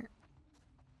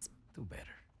 Do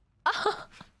better.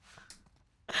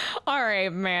 All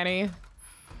right, Manny.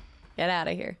 Get out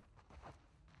of here.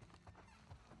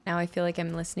 Now I feel like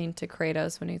I'm listening to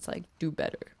Kratos when he's like, do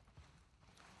better.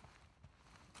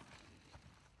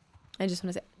 I just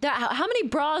want to say, how many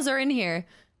bras are in here?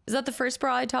 Is that the first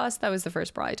bra I tossed? That was the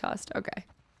first bra I tossed. Okay.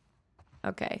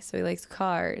 Okay, so he likes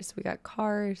cars. We got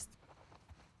cars.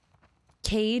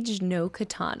 Cage, no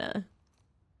katana.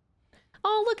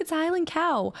 Oh, look, it's Highland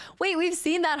Cow. Wait, we've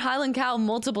seen that Highland Cow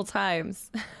multiple times.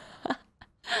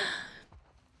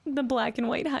 The black and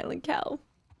white Highland Cow.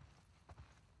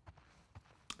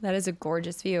 That is a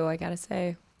gorgeous view, I gotta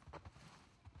say.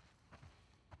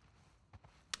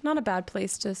 Not a bad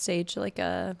place to stage like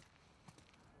a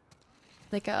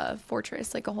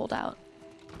fortress, like a holdout.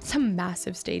 It's a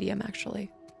massive stadium,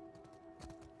 actually.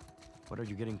 What are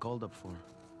you getting called up for?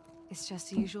 It's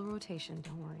just the usual rotation,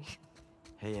 don't worry.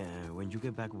 Hey, when you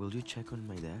get back, will you check on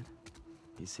my dad?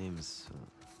 He seems,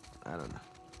 I don't know,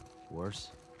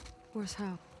 worse? Worse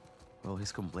how? Well,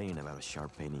 he's complaining about a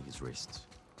sharp pain in his wrists.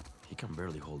 He can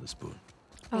barely hold a spoon.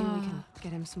 Maybe we can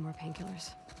get him some more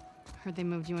painkillers. Heard they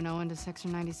moved you and Owen to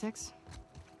Section 96?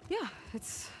 Yeah,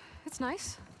 it's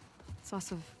nice. It's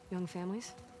lots of young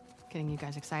families. Getting you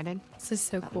guys excited? This is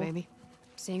so about cool. The baby?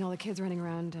 Seeing all the kids running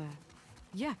around,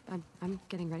 yeah, I'm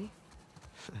getting ready.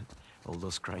 All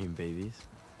those crying babies.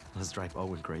 Let's drive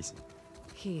Owen crazy.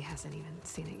 He hasn't even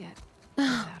seen it yet. He's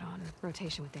out on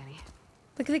rotation with Danny.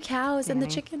 Look at the cows and the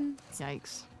Danny. chickens.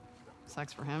 Yikes.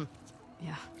 Sucks for him.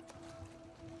 Yeah.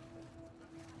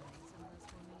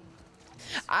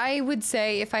 I would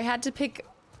say if I had to pick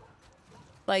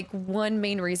like one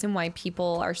main reason why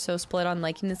people are so split on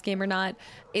liking this game or not,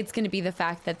 it's going to be the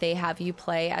fact that they have you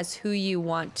play as who you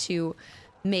want to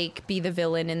make be the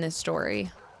villain in this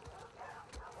story.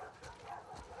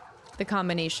 The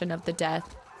combination of the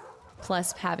death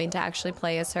plus having to actually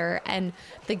play as her and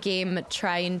the game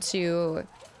trying to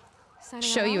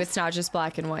show you it's not just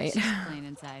black and white. She's playing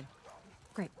inside.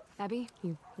 Great. Abby,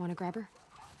 you want to grab her?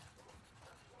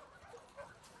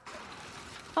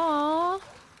 Aww.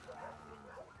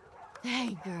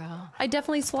 Hey, girl. I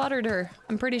definitely slaughtered her.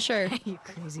 I'm pretty sure. You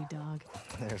crazy dog.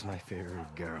 There's my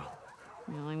favorite girl.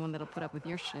 The only one that'll put up with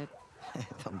your shit.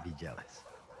 Don't be jealous.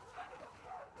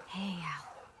 Hey, Al.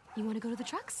 You want to go to the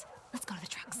trucks? Let's go to the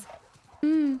trucks.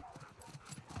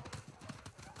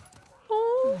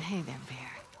 Oh. Hey there,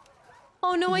 Bear.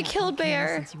 Oh no, I Yeah, killed okay,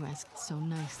 Bear. Since you asked so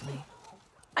nicely.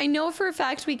 I know for a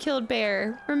fact we killed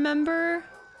Bear. Remember?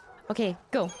 Okay,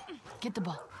 go. Get the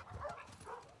ball.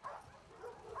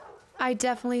 I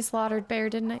definitely slaughtered Bear,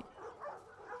 didn't I?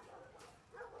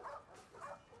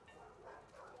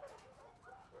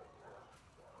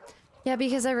 Yeah,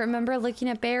 because I remember looking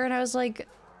at Bear and I was like,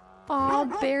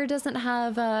 oh, Bear doesn't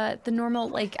have the normal,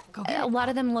 like, a lot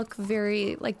of them look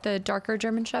very, like, the darker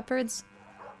German Shepherds.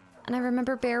 And I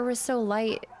remember Bear was so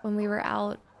light when we were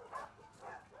out.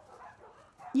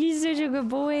 He's such a good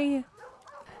boy.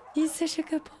 He's such a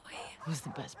good boy. Who's the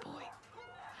best boy?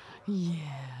 Yeah.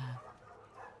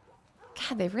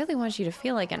 God, they really want you to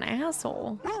feel like an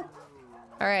asshole.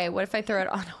 All right, what if I throw it?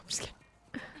 Oh no, I'm just kidding.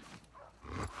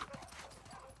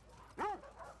 All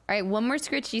right, one more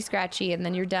scratchy, and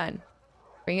then you're done.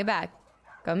 Bring it back.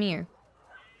 Come here.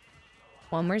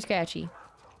 One more scratchy.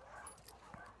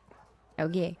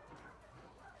 Okay.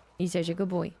 He's such a good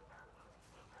boy.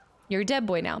 You're a dead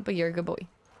boy now, but you're a good boy.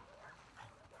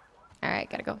 All right,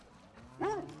 gotta go.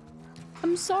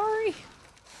 I'm sorry.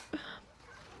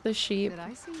 The sheep. Did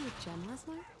I see you with Jen last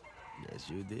night? Yes,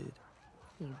 you did.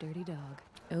 You dirty dog.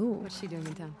 Ooh. What's she doing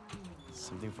in town?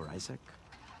 Something for Isaac?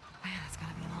 Man, that's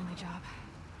gotta be a lonely job.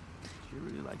 She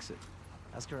really likes it.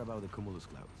 Ask her about the cumulus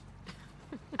clouds.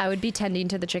 I would be tending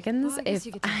to the chickens Well, I guess if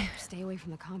you get to stay away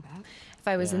from the combat. if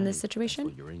I was in Yeah, this that's situation.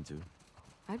 what you're into.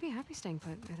 I'd be happy staying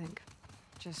put, I think.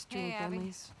 Just jewel Hey, Abby.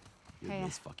 families. You Hey.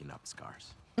 miss fucking up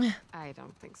scars. I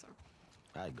don't think so.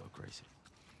 I'd go crazy.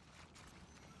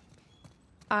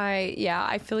 Yeah,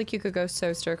 I feel like you could go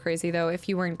so stir crazy though if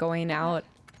you weren't going out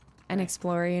and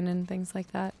exploring and things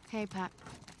like that. Hey, Pat.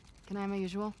 Can I have my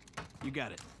usual? You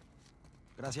got it.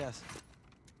 Gracias.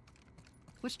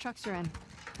 Which trucks are in?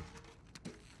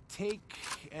 Take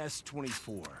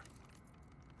S-24.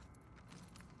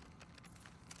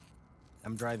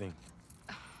 I'm driving.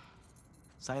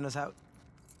 Sign us out.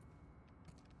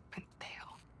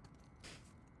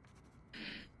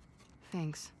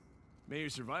 Thanks. May your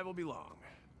survival be long.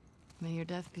 May your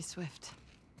death be swift.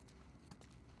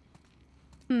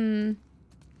 Hmm.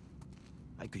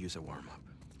 I could use a warm-up.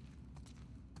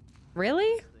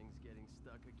 Really?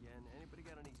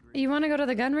 You want to go to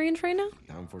the gun range right now?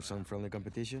 Down for some friendly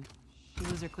competition? The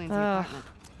loser cleans the Ugh. apartment.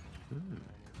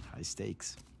 High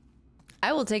stakes.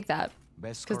 I will take that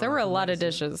Best because there scorer were a of the lot of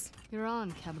magazine. dishes. You're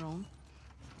on, Cabron.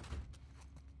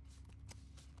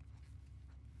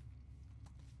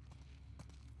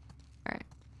 All right.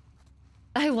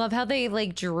 I love how they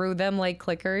like drew them like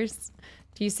clickers.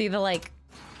 Do you see the like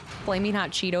flaming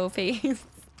hot Cheeto face?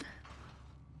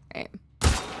 Right.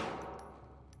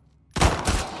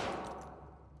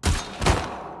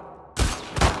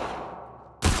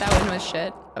 That one was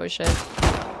shit. That was shit.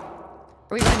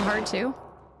 Are we going hard too?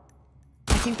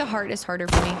 I think the heart is harder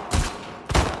for me.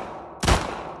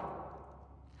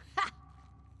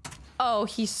 Oh,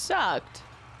 he sucked.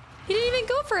 He didn't even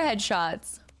go for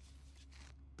headshots.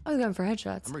 I was going for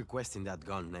headshots. I'm requesting that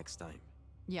gun next time.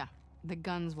 Yeah, the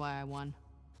gun's why I won.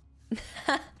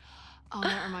 Oh,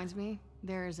 that reminds me.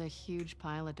 There is a huge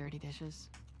pile of dirty dishes.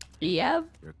 Yep.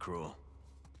 You're cruel.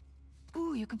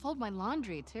 Ooh, you can fold my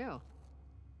laundry, too.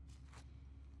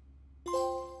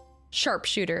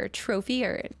 Sharpshooter, trophy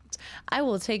earned. I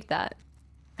will take that.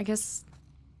 I guess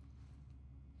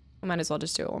I might as well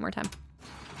just do it one more time.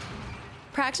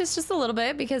 Practice just a little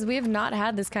bit because we have not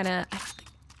had this kind of...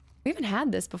 We haven't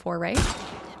had this before, right?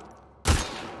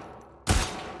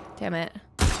 Damn it.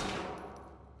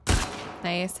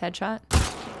 Nice headshot.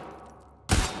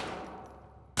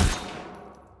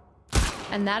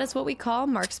 And that is what we call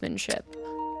marksmanship.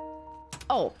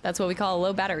 Oh, that's what we call a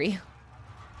low battery.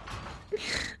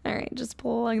 All right, just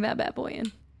plug that bad boy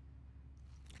in.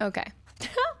 Okay.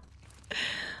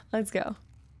 Let's go.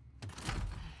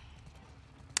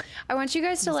 I want you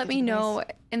guys to let me know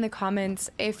in the comments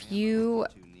if you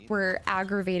were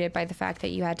aggravated by the fact that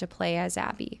you had to play as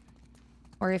Abby,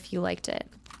 or if you liked it.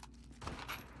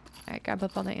 All right, grab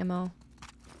up all the ammo.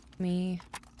 Me,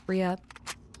 re-up.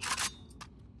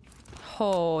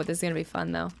 Oh, this is gonna be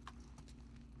fun though.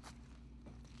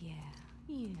 Yeah,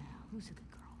 who's a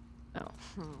good girl?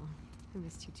 Oh. I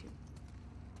missed you too.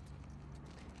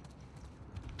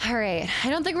 All right, I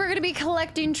don't think we're gonna be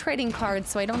collecting trading cards,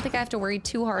 so I don't think I have to worry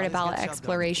too hard about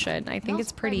exploration. I think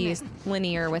it's pretty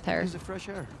linear with her. Use the fresh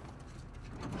air.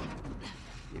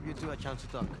 Give you two a chance to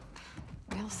talk.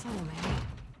 Real soul,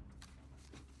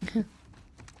 man.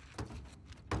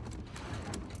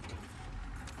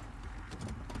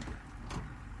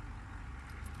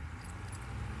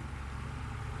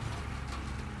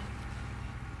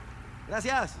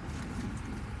 Gracias.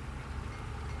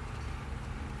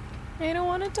 I don't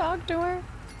want to talk to her.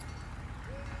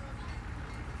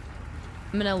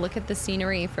 I'm gonna look at the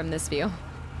scenery from this view.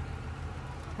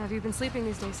 How have you been sleeping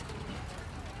these days?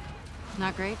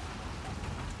 Not great?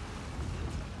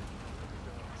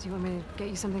 Do you want me to get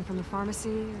you something from the pharmacy,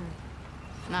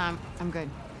 or...? Nah, I'm good.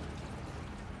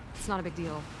 It's not a big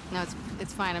deal. No,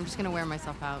 it's fine. I'm just gonna wear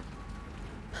myself out.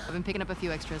 I've been picking up a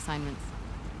few extra assignments.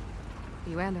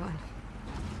 What are you doing?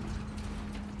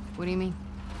 What do you mean?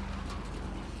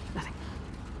 Nothing.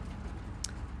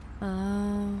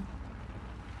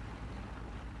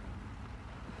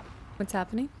 What's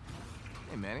happening?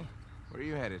 Hey, Manny. Where are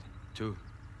you headed? 2.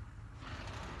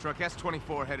 Truck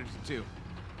S-24 headed to 2.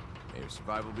 May your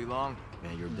survival be long.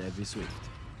 May your death be swift.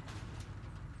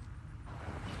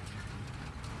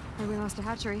 Hey, we lost a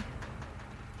hatchery.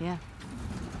 Yeah.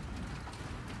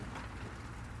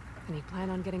 Any plan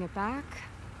on getting it back?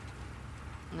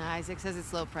 No, Isaac says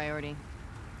it's low priority.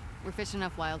 We're fishing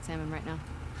enough wild salmon right now.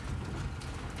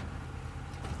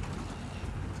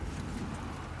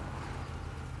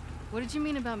 What did you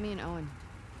mean about me and Owen?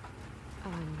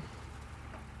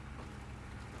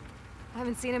 I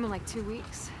haven't seen him in like 2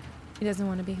 weeks. He doesn't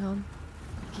want to be home.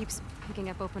 He keeps picking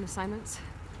up open assignments.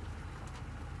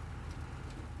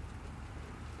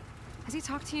 Has he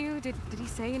talked to you? Did he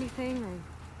say anything, or...?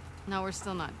 No, we're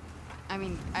still not. I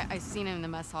mean, I seen him in the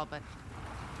mess hall, but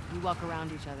we walk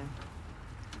around each other.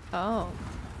 Oh.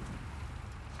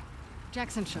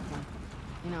 Jackson shook him.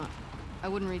 You know, I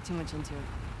wouldn't read too much into it.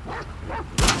 Oh,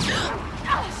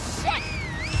 shit!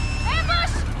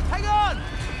 Ambush! Hang on!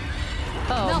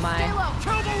 Oh Mel, my. stay low.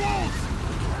 Kill the wolves!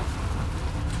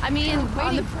 I mean,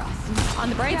 on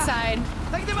the bright side,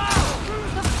 Take them out!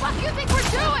 The fuck do you think we're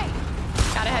doing?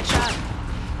 got a headshot.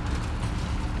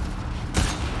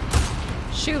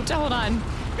 Shoot, hold on.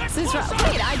 This is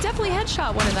wait, I definitely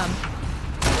headshot one of them.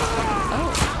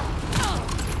 Oh.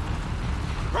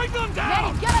 Bring them down!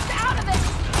 Manny, get us out of this!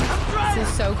 This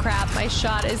is so crap. My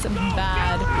shot is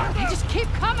bad. They just keep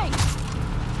coming!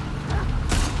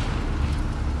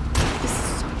 This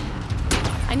is so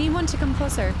bad. I need one to come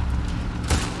closer.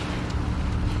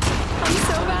 I'm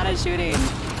so bad at shooting.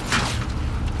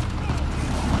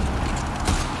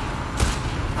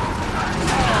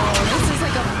 Oh, this is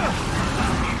like a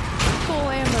full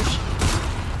ambush.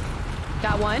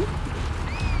 Got one.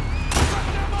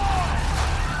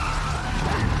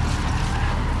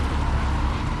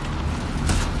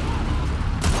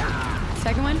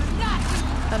 Second one.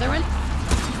 Another one.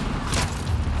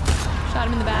 Shot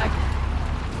him in the back.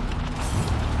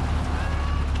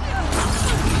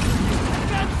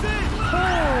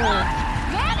 Oh.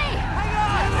 Manny!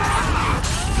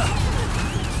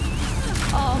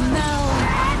 Oh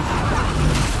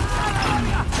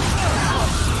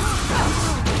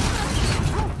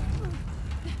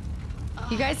no.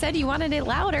 You guys said you wanted it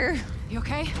louder. You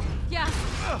okay? Yeah.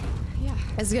 Yeah.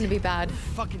 This is gonna be bad.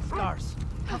 Fucking scars.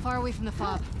 How far away from the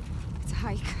fob? It's a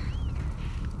hike.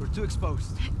 We're too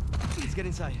exposed. Let's get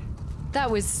inside. That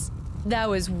was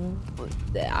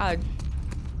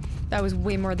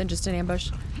way more than just an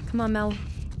ambush. Come on, Mel.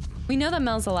 We know that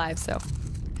Mel's alive, so.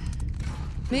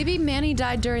 Maybe Manny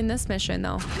died during this mission,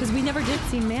 though, because we never did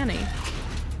see Manny.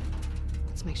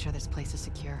 Let's make sure this place is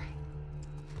secure.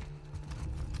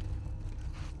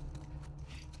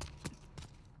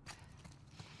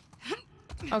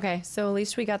 Okay, so at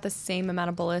least we got the same amount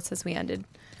of bullets as we ended.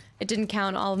 It didn't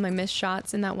count all of my missed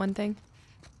shots in that one thing.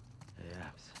 Yeah.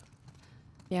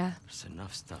 Yeah. There's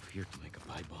enough stuff here to make a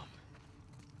pipe bomb.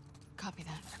 Copy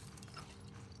that.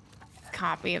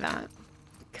 Copy that.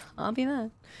 Copy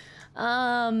that.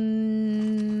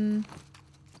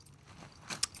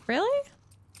 Really?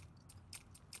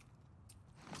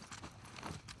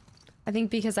 I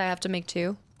think because I have to make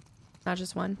 2, not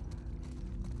just 1.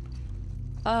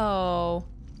 Oh.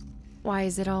 Why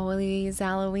is it always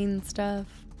Halloween stuff?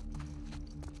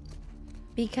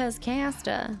 Because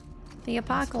Casta. The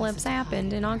apocalypse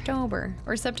happened in October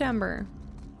or September.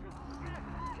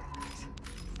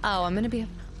 Oh, I'm gonna be...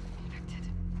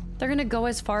 They're gonna go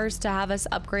as far as to have us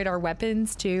upgrade our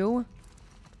weapons too.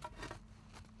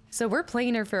 So we're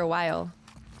playing her for a while.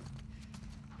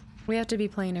 We have to be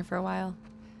playing her for a while.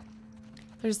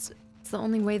 It's the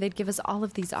only way they'd give us all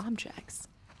of these objects.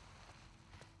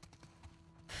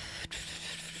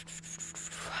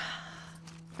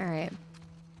 All right.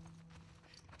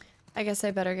 I guess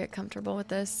I better get comfortable with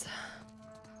this.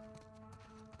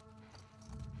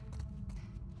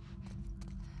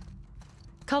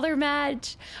 Color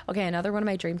match. Okay, another one of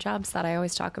my dream jobs that I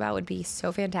always talk about would be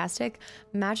so fantastic.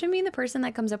 Imagine being the person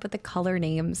that comes up with the color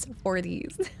names for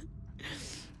these.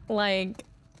 Like,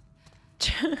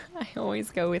 I always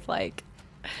go with like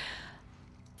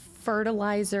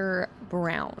fertilizer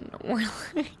brown or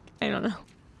like, I don't know.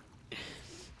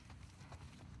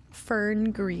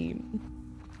 Fern green.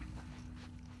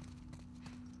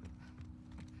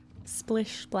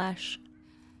 Splish splash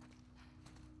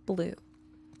blue.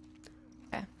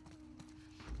 Okay.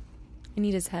 I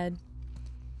need his head.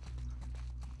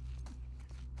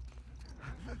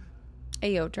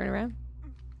 Hey, yo, turn around.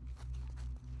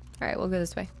 All right, we'll go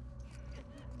this way.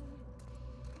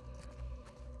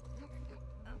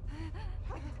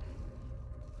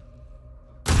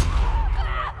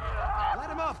 Let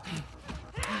him up.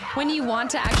 When you want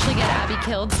to actually get be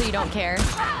killed so you don't care.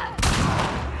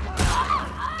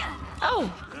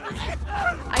 Oh!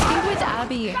 I think with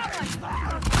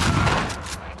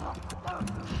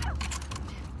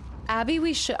Abby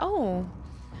we should, oh.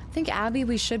 I think Abby,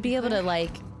 we should be able to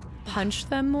like punch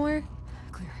them more.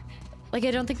 Like,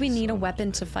 I don't think we need a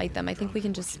weapon to fight them. I think we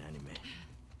can just...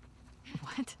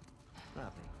 What?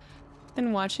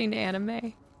 Been watching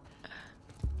anime.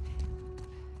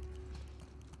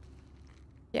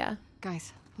 Yeah.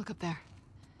 Guys, look up there.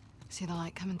 See the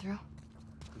light coming through?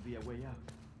 Could be a way out.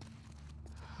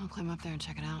 I'll climb up there and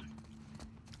check it out.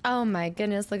 Oh my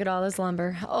goodness, look at all this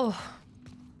lumber. Oh.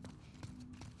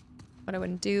 What I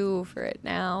wouldn't do for it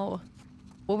now.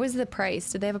 What was the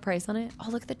price? Did they have a price on it? Oh,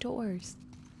 look at the doors.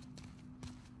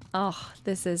 Oh,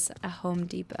 this is a Home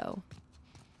Depot.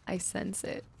 I sense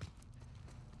it.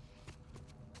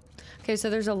 Okay, so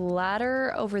there's a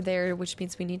ladder over there, which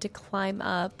means we need to climb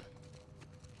up.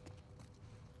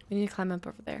 We need to climb up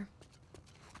over there.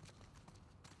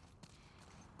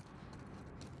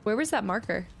 Where was that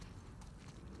marker?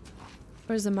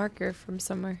 Where's the marker from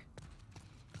somewhere?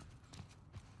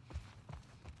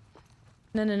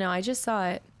 No, I just saw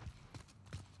it.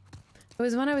 It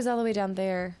was when I was all the way down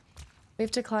there. We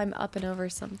have to climb up and over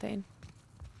something.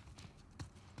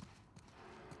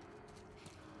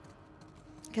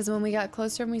 Because when we got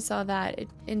closer and we saw that, it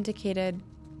indicated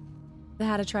they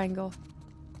had a triangle.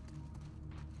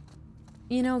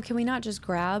 You know, can we not just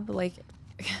grab, like...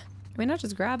 can we not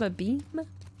just grab a beam? We're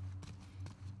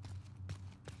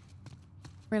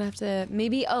gonna have to...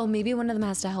 Maybe... Oh, maybe one of them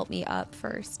has to help me up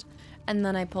first. And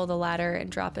then I pull the ladder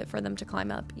and drop it for them to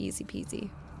climb up. Easy peasy.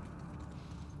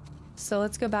 So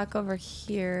let's go back over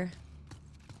here.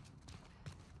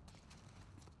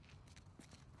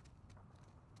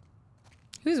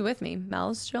 Who's with me?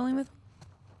 Mel's chilling with me?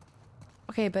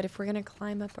 Okay, but if we're gonna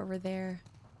climb up over there...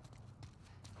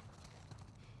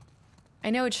 I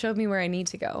know it showed me where I need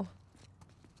to go.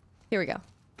 Here we go.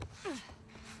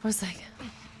 I was like...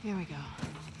 Here we go.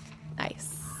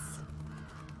 Nice.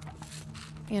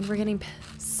 And we're getting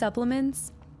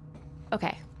supplements.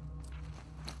 Okay.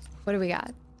 What do we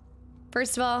got?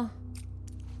 First of all...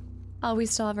 Oh, we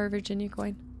still have our Virginia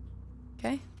coin.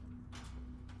 Okay.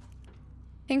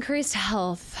 Increased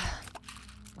health.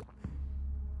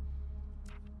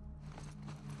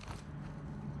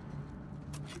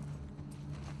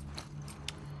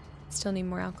 Still need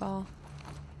more alcohol.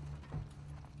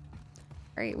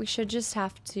 Alright, we should just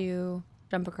have to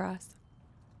jump across.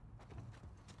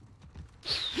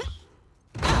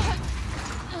 That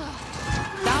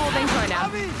whole thing's going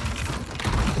down.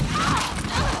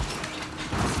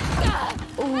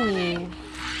 Ooh.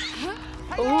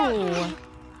 Ooh.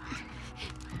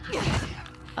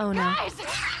 Oh no.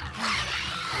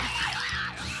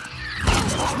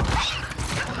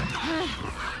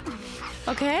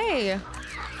 Okay.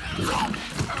 Here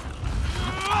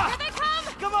they come!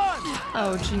 Come on!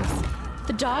 Oh jeez.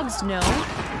 The dogs know.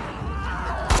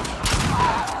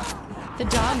 The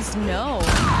dogs know.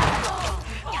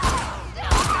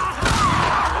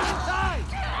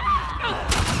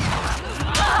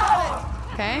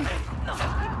 Okay.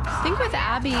 I think with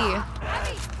Abby,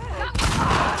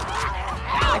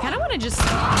 I kind of want to just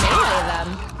melee them.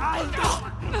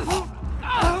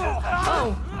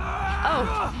 Oh.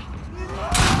 Oh.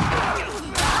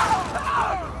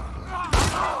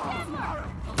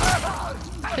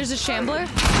 There's a shambler.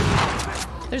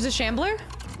 There's a shambler.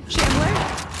 Shambler.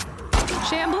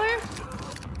 Shambler.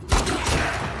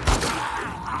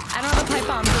 I don't have a pipe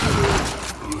bomb.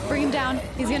 Bring him down.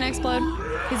 He's gonna explode.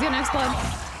 He's gonna explode.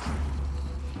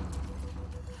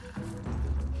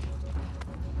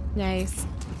 Nice.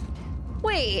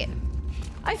 Wait.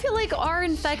 I feel like our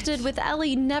infected with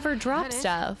Ellie never drop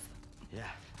stuff. Yeah.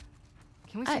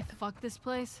 Can we say fuck this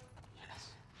place?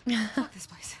 Yes. Fuck this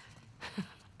place.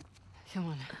 Come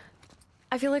on.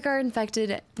 I feel like our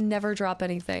infected never drop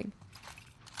anything.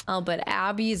 Oh, but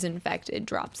Abby's infected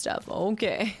drop stuff.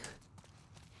 Okay.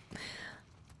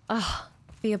 Oh,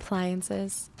 the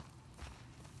appliances.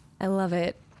 I love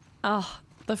it. Oh,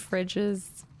 the fridges.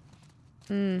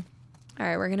 All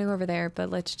right, we're gonna go over there, but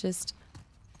let's just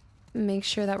make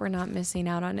sure that we're not missing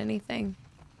out on anything.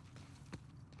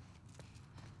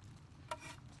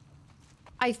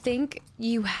 I think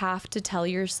you have to tell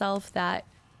yourself that,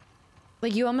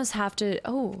 like, you almost have to,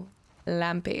 oh,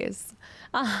 lampies.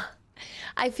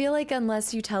 I feel like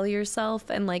unless you tell yourself,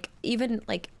 and like, even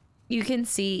like, you can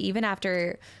see, even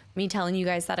after me telling you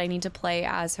guys that I need to play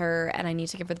as her and I need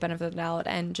to give her the benefit of the doubt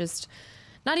and just,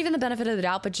 not even the benefit of the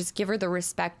doubt, but just give her the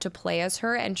respect to play as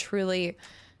her and truly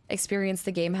experience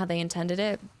the game how they intended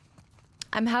it.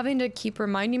 I'm having to keep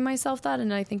reminding myself that,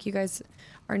 and I think you guys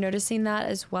are noticing that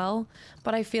as well.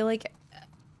 But I feel like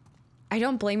I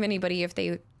don't blame anybody if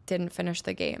they didn't finish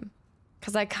the game.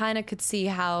 Because I kind of could see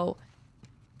how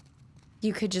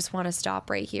you could just want to stop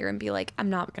right here and be like, I'm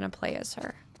not going to play as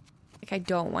her. Like, I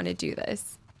don't want to do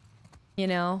this. You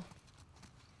know?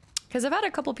 Because I've had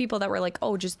a couple people that were like,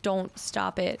 oh, just don't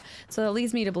stop it. So that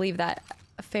leads me to believe that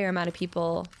a fair amount of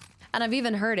people, and I've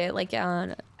even heard it, like,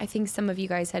 I think some of you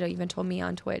guys had even told me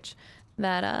on Twitch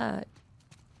that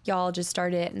y'all just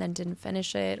started it and then didn't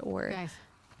finish it, or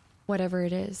whatever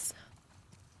it is.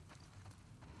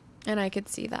 And I could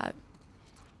see that.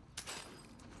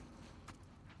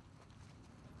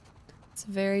 It's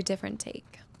a very different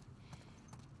take.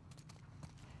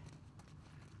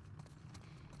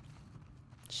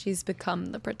 She's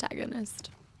become the protagonist.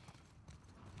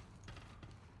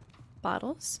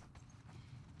 Bottles?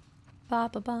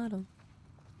 Pop a bottle.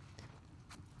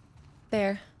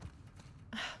 There.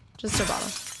 Just a bottle.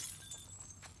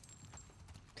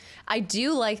 I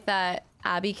do like that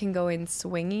Abby can go in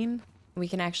swinging. We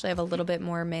can actually have a little bit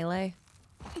more melee.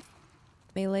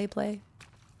 Melee play.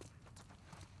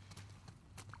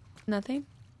 Nothing?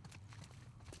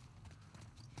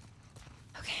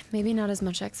 Okay, maybe not as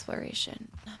much exploration.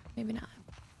 Maybe not.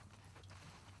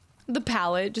 The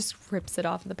pallet just rips it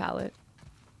off of the pallet.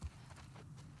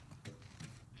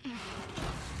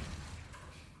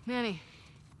 Manny.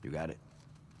 You got it.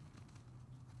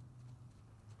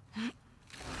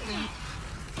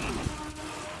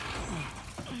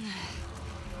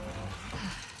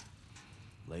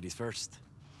 Ladies first.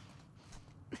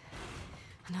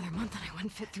 Another month and I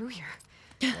wouldn't fit through here.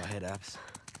 Go ahead, Abs.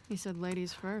 He said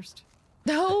ladies first.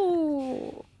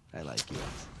 No. I like you,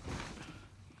 Abs.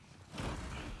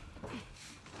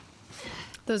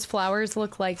 Those flowers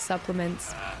look like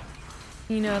supplements.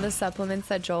 You know, the supplements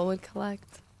that Joel would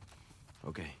collect.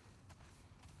 Okay.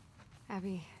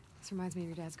 Abby, this reminds me of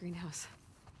your dad's greenhouse.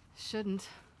 Shouldn't.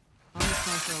 All these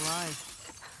plants are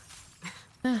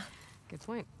alive. Good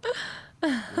point. You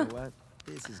know what?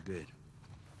 This is good.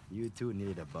 You two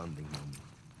needed a bonding moment.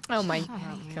 Oh my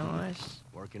up, gosh.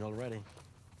 Working already.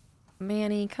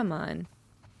 Manny, come on.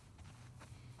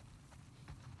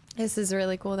 This is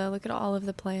really cool though. Look at all of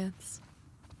the plants.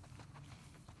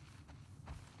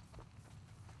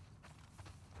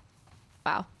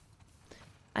 Wow.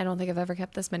 I don't think I've ever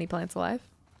kept this many plants alive.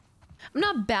 I'm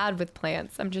not bad with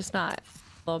plants. I'm just not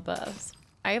low above.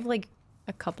 I have like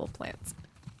a couple plants.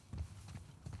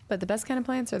 But the best kind of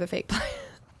plants are the fake plants.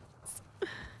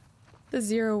 The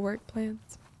zero work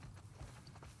plants.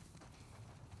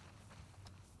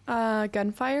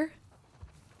 Gunfire?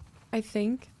 I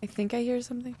think I hear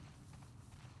something.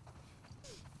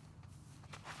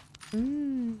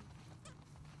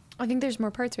 I think there's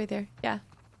more parts right there. Yeah.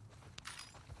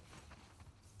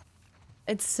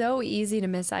 It's so easy to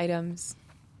miss items.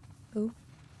 Ooh.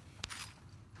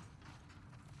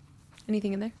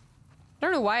 Anything in there? I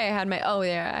don't know why I had my... Oh,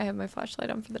 yeah, I have my flashlight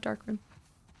on for the dark room.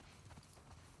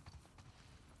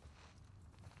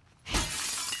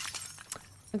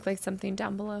 Look like something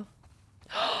down below.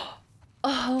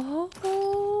 Oh.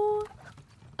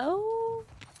 Oh.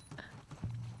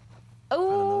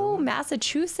 Oh,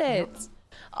 Massachusetts.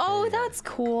 Oh, that's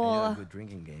cool. A good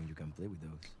drinking game. You can play with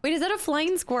those. Wait, is that a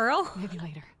flying squirrel? Maybe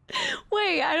later.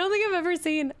 Wait, I don't think I've ever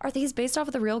seen... Are these based off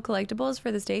of the real collectibles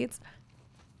for the States?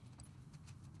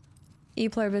 E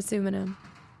pluribus unum.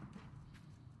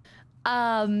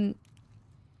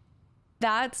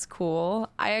 That's cool.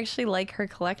 I actually like her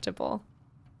collectible.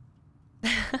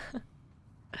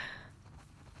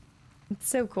 It's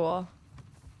so cool.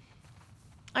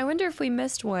 I wonder if we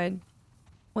missed one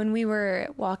when we were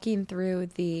walking through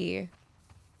the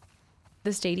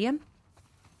stadium.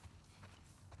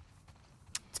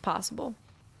 It's possible.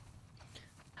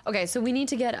 Okay, so we need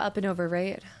to get up and over,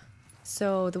 right?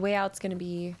 So the way out's gonna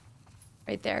be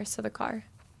right there, so the car.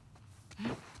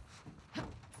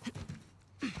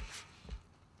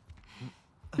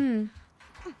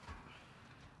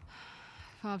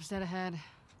 Bob's dead ahead.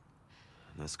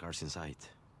 No scars in sight.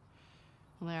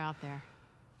 Well, they're out there.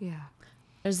 Yeah.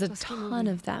 There's a ton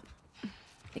of them.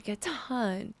 Like a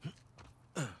ton.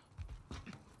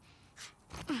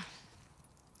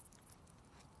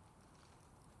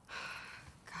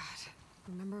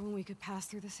 Remember when we could pass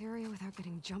through this area without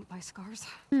getting jumped by scars?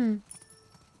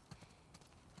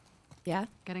 Yeah.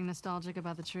 Getting nostalgic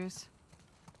about the truce?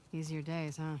 Easier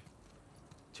days, huh?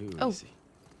 Too easy.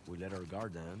 We let our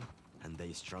guard down, and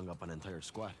they strung up an entire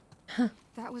squad.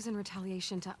 That was in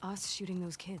retaliation to us shooting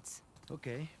those kids.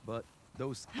 Okay, but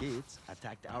those kids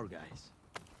attacked our guys.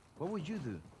 What would you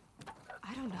do?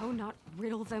 I don't know, not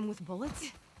riddle them with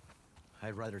bullets?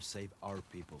 I'd rather save our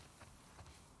people.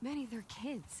 Manny, they're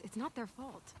kids. It's not their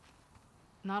fault.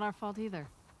 Not our fault either.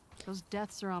 Those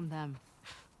deaths are on them.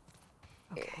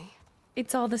 Okay.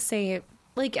 It's all the same.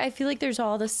 Like, I feel like there's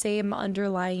all the same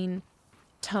underlying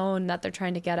tone that they're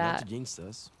trying to get Not at. to jinx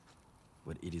us,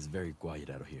 but it is very quiet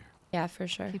out of here. Yeah, for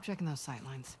sure. Keep checking those sight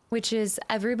lines. Which is,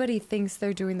 everybody thinks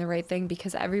they're doing the right thing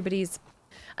because everybody's...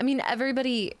 I mean,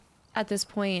 everybody at this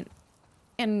point,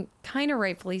 and kind of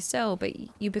rightfully so, but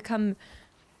you become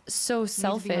so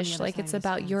selfish. Like, it's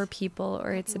about your people,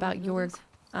 or it's about your...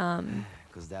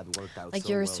 Because that worked out like, so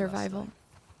your well last survival. time.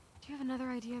 Do you have another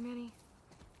idea, Manny?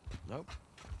 Nope.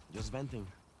 Just venting.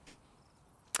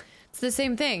 It's the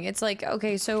same thing. It's like,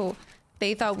 okay, so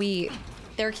they thought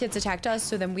their kids attacked us,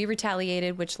 so then we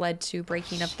retaliated, which led to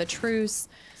breaking up the truce.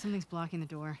 Something's blocking the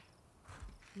door.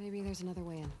 Maybe there's another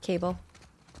way in. Cable.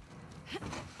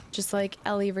 Just like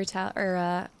Ellie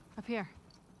up here.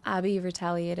 Abby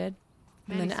retaliated,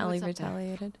 Manny, and then see Ellie what's up there.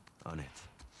 retaliated. On it.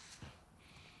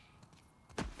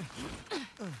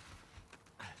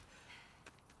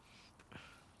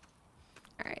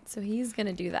 All right, so he's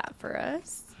gonna do that for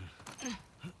us. The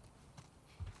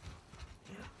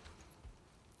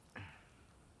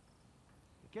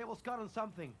cable's caught on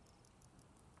something.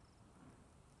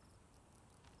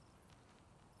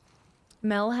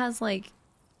 Mel has like,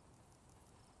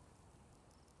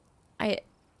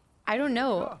 I don't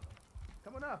know.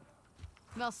 Come on up.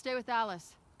 Mel, stay with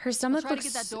Alice. Her stomach I'll try looks.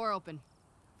 to get that door open.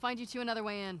 Find you two another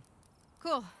way in.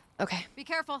 Cool. Okay. Be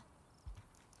careful.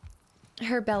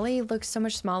 Her belly looks so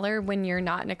much smaller when you're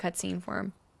not in a cutscene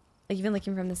form. Like, even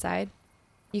looking from the side,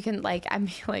 you can like, I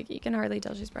mean, like, you can hardly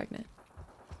tell she's pregnant.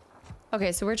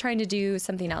 Okay, so we're trying to do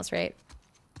something else, right?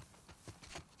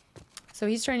 So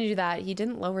he's trying to do that. He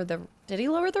didn't lower the... Did he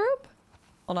lower the rope?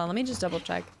 Hold on, let me just double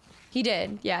check. He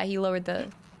did. Yeah, he lowered the...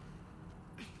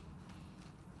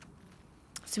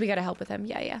 So we gotta help with him.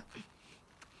 Yeah, yeah.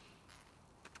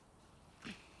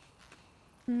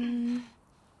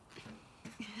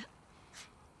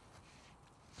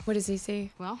 What does he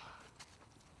see? Well?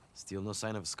 Still no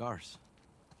sign of scars.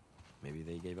 Maybe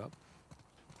they gave up?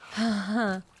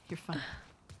 You're fine.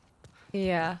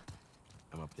 Yeah.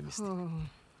 I'm optimistic.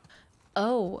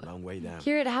 Oh. Long way down.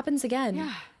 Here it happens again.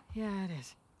 Yeah, it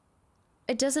is.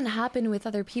 It doesn't happen with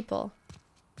other people.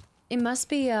 It must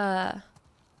be,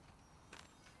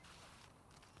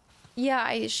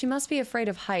 Yeah, she must be afraid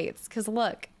of heights, because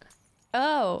look.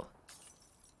 Oh.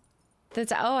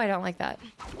 That's... Oh, I don't like that.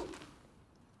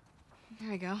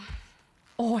 There we go.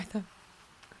 Oh, I thought...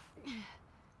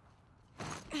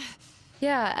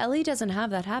 Yeah, Ellie doesn't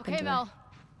have that happen Okay, to Mel. her.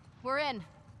 We're in.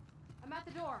 I'm at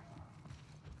the door.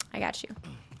 I got you.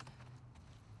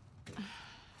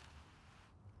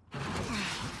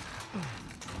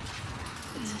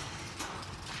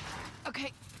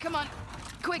 Okay, come on.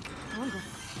 Quick.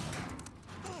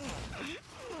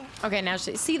 Okay, now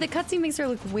she... See, the cutscene makes her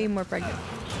look way more pregnant.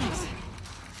 Thanks.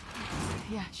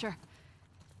 Yeah, sure.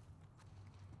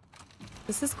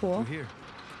 This is cool. We're here.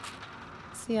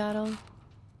 Seattle.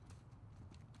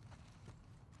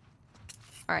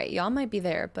 Alright, y'all might be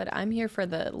there, but I'm here for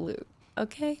the loot.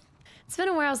 Okay? It's been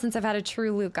a while since I've had a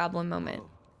true loot goblin moment.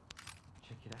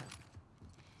 Check it out.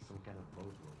 Some kind of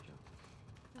boat workshop.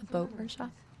 A boat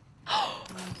workshop?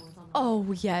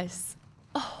 Oh, yes.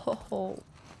 Oh.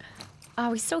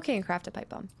 We still can't craft a pipe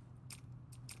bomb.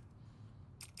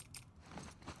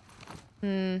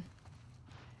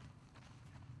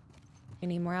 We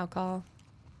need more alcohol.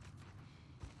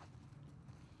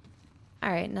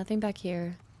 Alright, nothing back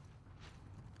here.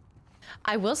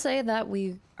 I will say that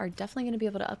we are definitely going to be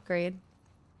able to upgrade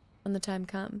when the time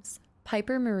comes.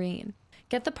 Piper Marine.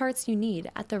 Get the parts you need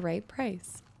at the right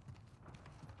price.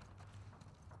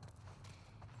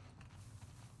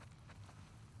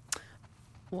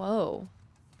 Whoa.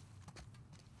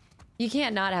 You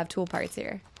can't not have tool parts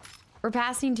here. We're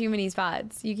passing too many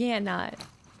spots. You can't not.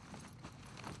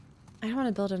 I don't want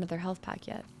to build another health pack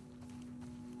yet.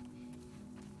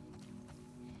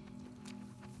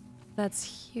 That's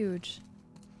huge.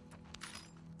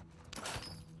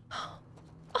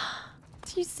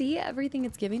 Do you see everything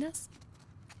it's giving us?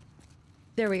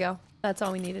 There we go. That's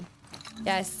all we needed.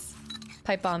 Yes.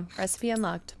 Pipe bomb. Recipe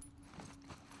unlocked.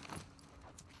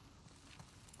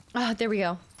 Ah, there we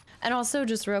go. And also,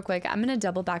 just real quick, I'm gonna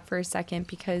double back for a second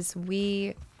because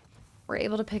we were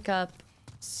able to pick up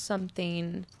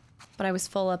something, but I was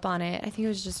full up on it. I think it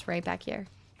was just right back here.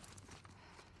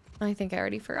 I think I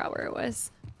already forgot where it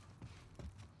was.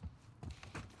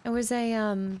 It was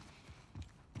a,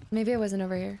 maybe it wasn't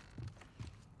over here.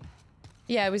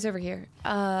 Yeah, it was over here.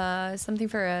 Something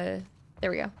for a,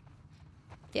 there we go.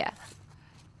 Yeah.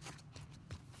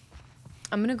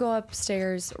 I'm gonna go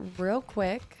upstairs real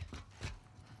quick.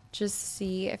 Just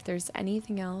see if there's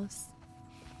anything else.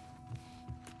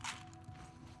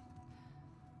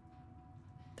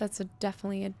 That's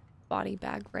definitely a body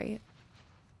bag, right?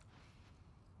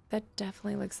 That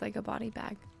definitely looks like a body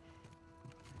bag.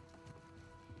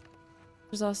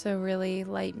 There's also really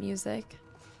light music.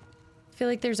 I feel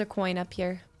like there's a coin up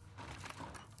here.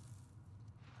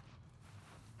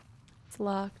 It's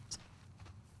locked.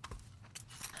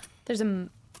 There's a...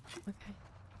 Okay.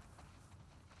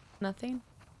 Nothing?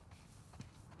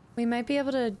 We might be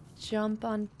able to jump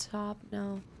on top.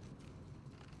 No.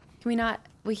 Can we not...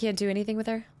 We can't do anything with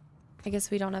her? I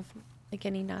guess we don't have, like,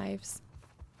 any knives.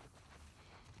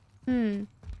 I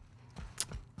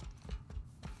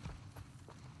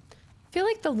feel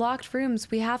like the locked rooms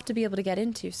we have to be able to get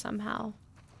into somehow.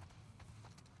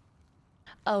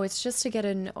 Oh, it's just to get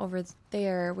in over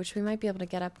there, which we might be able to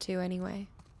get up to anyway.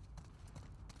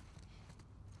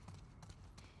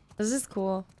 This is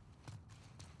cool.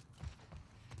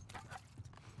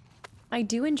 I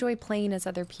do enjoy playing as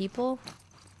other people.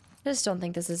 I just don't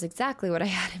think this is exactly what I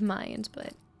had in mind,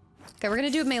 but... Okay, we're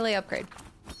gonna do a melee upgrade.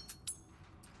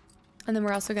 And then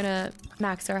we're also gonna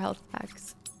max our health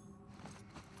packs.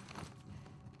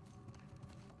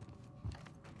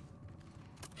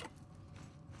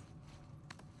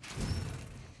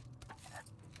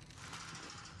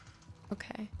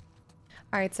 Okay.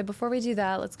 Alright, so before we do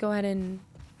that, let's go ahead and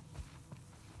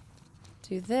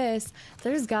do this.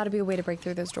 There's gotta be a way to break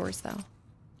through those doors, though.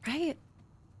 Right?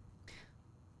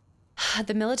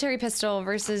 The military pistol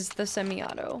versus the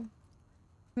semi-auto.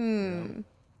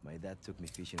 My dad took me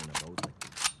fishing on a boat like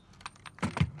this.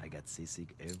 I got seasick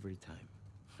every time.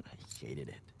 I hated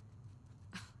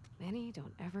it. Manny,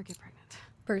 don't ever get pregnant.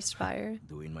 Burst fire.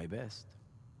 Doing my best.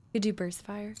 You do burst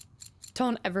fire.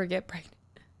 Don't ever get pregnant.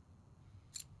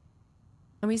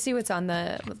 Let me see what's on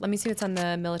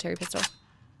the military pistol.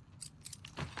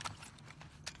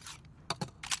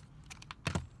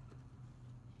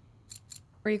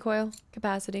 Recoil,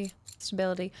 capacity,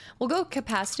 stability. We'll go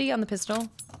capacity on the pistol,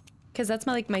 because that's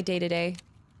my my day-to-day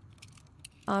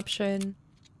option.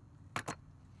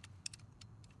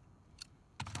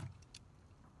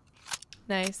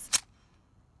 Nice.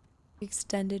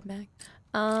 Extended mag.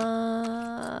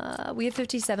 We have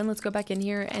 57. Let's go back in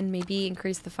here and maybe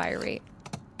increase the fire rate.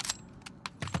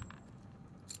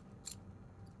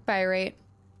 Fire rate.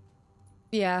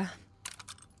 Yeah.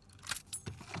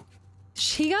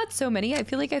 She got so many. I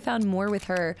feel like I found more with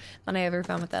her than I ever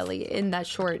found with Ellie in that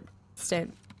short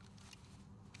stint.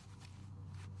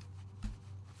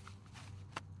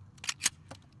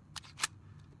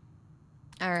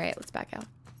 All right, let's back out.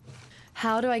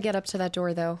 How do I get up to that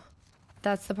door, though?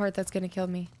 That's the part that's gonna kill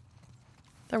me.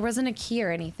 There wasn't a key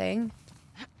or anything.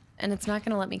 And it's not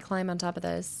gonna let me climb on top of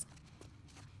this.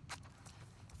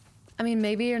 I mean,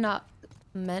 maybe you're not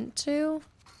meant to.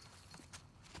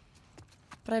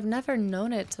 But I've never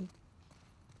known it to... I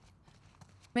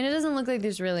mean, it doesn't look like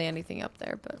there's really anything up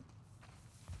there, but...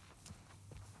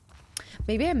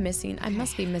 Maybe I'm missing... I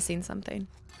must be missing something.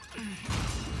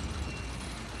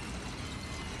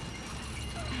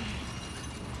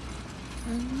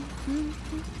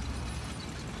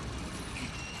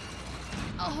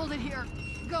 I'll hold it here.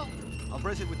 Go. I'll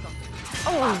brace it with something.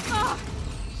 Oh!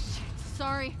 Shit,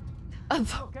 sorry.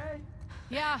 Okay?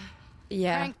 Yeah.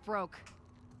 Yeah. Crank broke.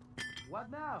 What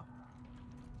now?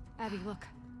 Abby, look.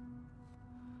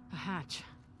 A hatch.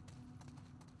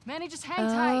 Manny, just hang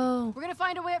tight. We're gonna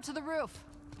find a way up to the roof.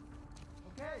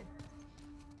 Okay.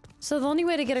 So the only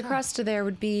way to get across to there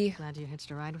would be... Glad you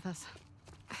hitched a ride with us?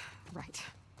 Right.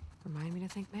 Remind me to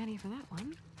thank Manny for that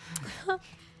one.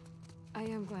 I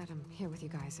am glad I'm here with you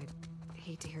guys. I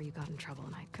hate to hear you got in trouble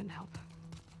and I couldn't help.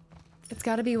 It's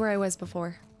gotta be where I was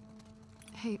before.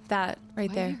 Hey, that right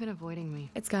why there. have you been avoiding me?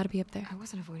 It's gotta be up there. I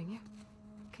wasn't avoiding you.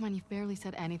 Come on, you've barely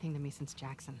said anything to me since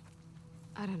Jackson.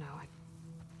 I don't know.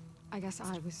 I guess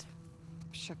I was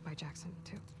shook by Jackson,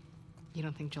 too. You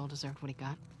don't think Joel deserved what he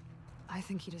got? I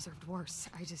think he deserved worse.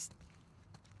 I just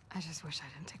wish I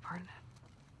didn't take part in it.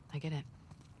 I get it.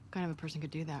 What kind of a person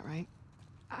could do that, right?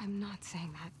 I'm not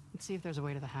saying that. Let's see if there's a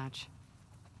way to the hatch.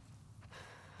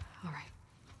 All right.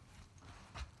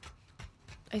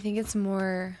 I think it's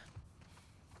more...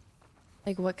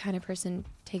 like, what kind of person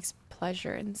takes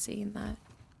pleasure in seeing that?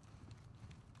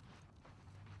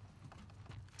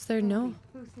 Is there no...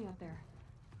 Boost me up there.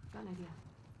 Got an idea.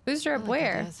 Booster up I like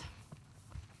where? ideas.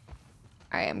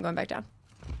 Alright, I'm going back down.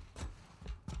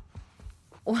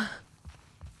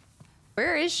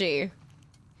 Where is she?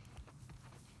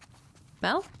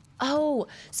 Mel? Oh,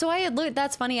 so I had looked,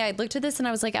 that's funny, I had looked at this and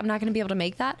I was like, I'm not gonna be able to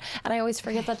make that. And I always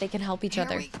forget that they can help each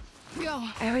other. Go.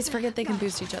 I always forget they can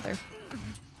boost each other.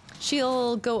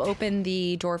 She'll go open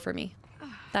the door for me.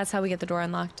 That's how we get the door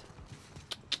unlocked.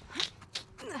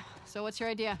 So what's your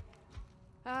idea?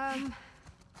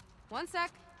 One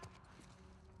sec.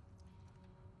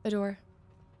 The door.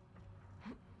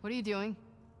 What are you doing?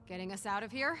 Getting us out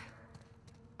of here?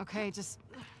 Okay, just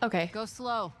Okay. go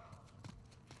slow.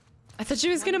 I thought she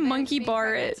was gonna monkey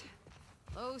bar it.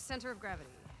 Low center of gravity.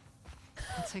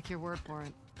 I'll take your word for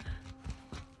it.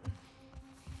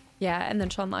 Yeah, and then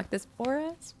she'll unlock this for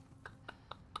us.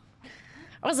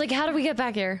 I was like, how do we get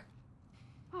back here?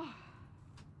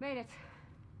 Made it.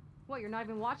 What, you're not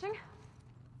even watching?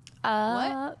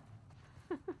 What?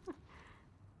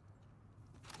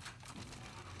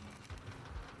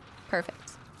 Perfect.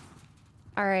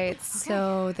 All right,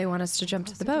 so they want us to jump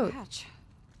to the boat.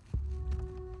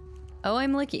 Oh,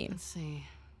 I'm looking. Let's see.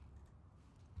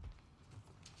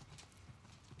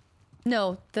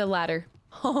 No, the ladder.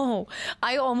 Oh,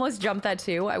 I almost jumped that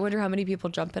too. I wonder how many people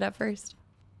jump it at first.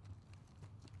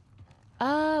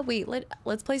 Wait,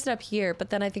 let's place it up here, but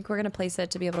then I think we're gonna place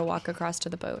it to be able to walk across to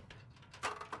the boat.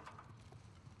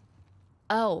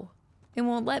 Oh, it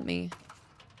won't let me.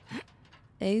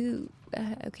 Oh,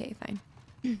 okay, fine.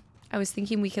 I was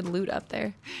thinking we could loot up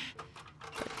there.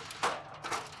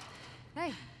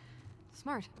 Hey,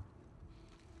 smart.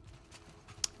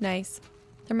 Nice.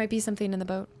 There might be something in the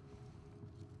boat.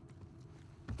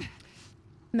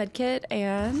 Medkit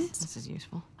and... This is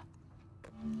useful.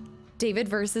 David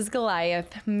versus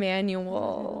Goliath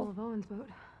manual Of Owen's boat.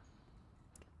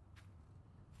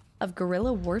 of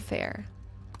guerrilla warfare.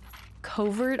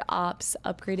 Covert ops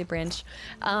upgraded branch.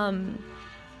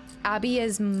 Abby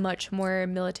is much more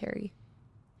military.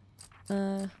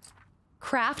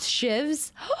 Craft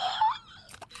shivs.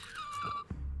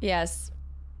 Yes.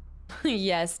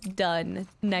 Yes, done.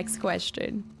 Next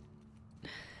question.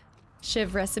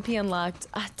 Shiv recipe unlocked.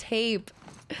 Tape.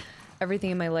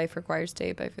 Everything in my life requires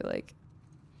tape, I feel like.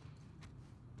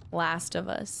 Last of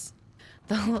Us.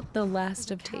 The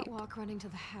last of tape. Catwalk running to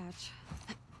the hatch.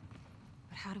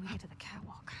 But how do we get to the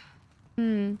catwalk?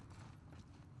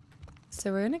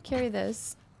 So we're gonna carry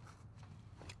this.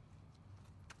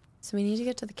 So we need to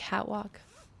get to the catwalk.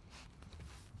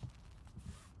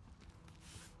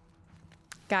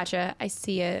 Gotcha, I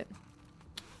see it.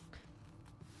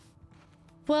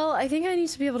 Well, I think I need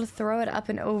to be able to throw it up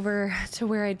and over to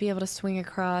where I'd be able to swing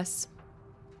across.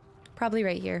 Probably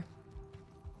right here.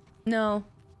 No.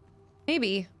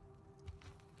 Maybe.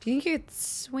 Do you think you could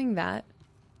swing that?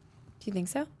 Do you think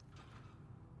so?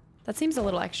 That seems a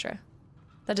little extra.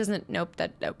 That doesn't, nope,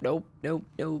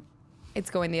 nope. It's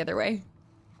going the other way.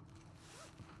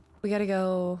 We gotta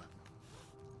go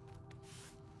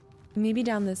maybe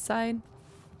down this side.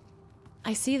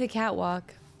 I see the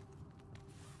catwalk.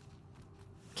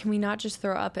 Can we not just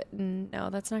throw up it? No,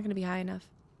 that's not gonna be high enough.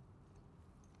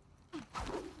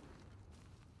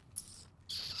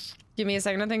 Give me a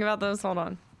second to think about this. Hold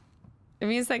on. Give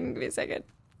me a second.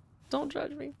 Don't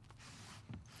judge me.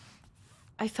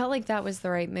 I felt like that was the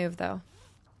right move though.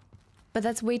 But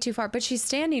that's way too far. But she's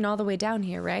standing all the way down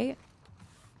here, right?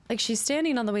 Like she's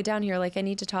standing all the way down here. Like I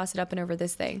need to toss it up and over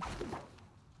this thing.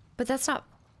 But that's not,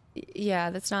 yeah,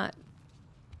 that's not.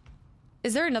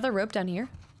 Is there another rope down here?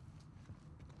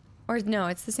 Or no,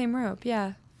 it's the same rope,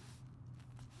 yeah.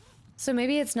 So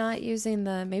maybe it's not using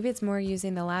the, maybe it's more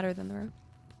using the ladder than the rope.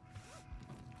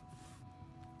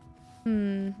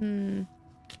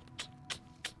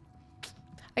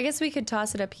 I guess we could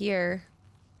toss it up here.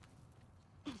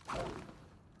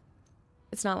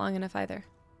 It's not long enough either.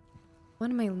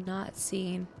 What am I not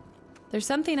seeing? There's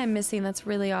something I'm missing that's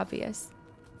really obvious.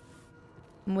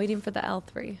 I'm waiting for the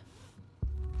L3.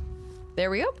 There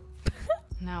we go.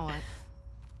 Now what?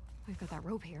 We've got that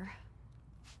rope here.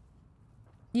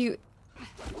 You...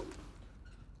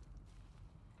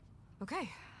 Okay,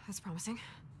 that's promising.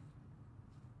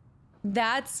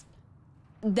 That's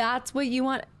what you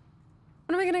want.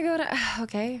 When am I gonna go to?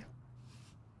 Okay.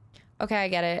 Okay, I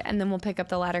get it. And then we'll pick up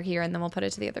the ladder here and then we'll put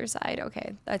it to the other side.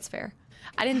 Okay, that's fair.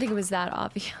 I didn't think it was that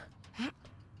obvious.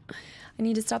 I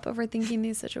need to stop overthinking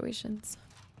these situations.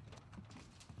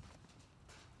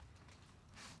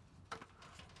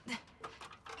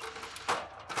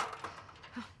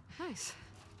 Oh, nice.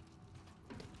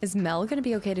 Is Mel gonna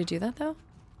be okay to do that though?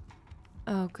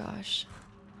 Oh gosh.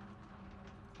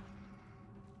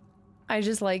 I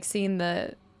just like seeing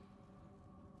the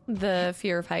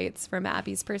fear of heights from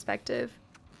Abby's perspective.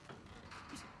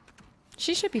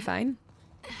 She should be fine.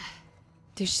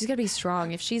 Dude, she's gonna be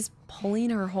strong. If she's pulling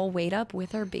her whole weight up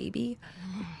with her baby.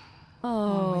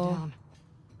 Long way Oh. down.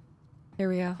 There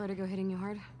we go. Vertigo hitting you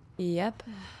hard? Yep.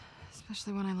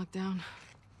 Especially when I look down.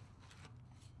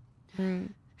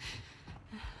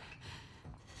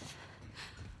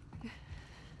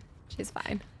 She's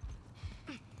fine.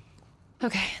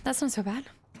 Okay, that's not so bad.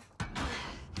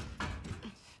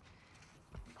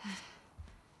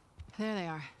 There they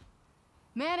are.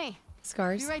 Manny!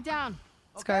 Scars. Be right down.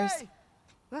 Scars. Okay.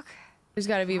 Look. There's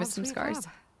gotta be with All some sweet scars.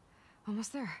 job.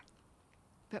 Almost there.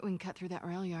 Bet we can cut through that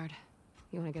rail yard.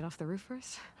 You want to get off the roof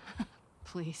first?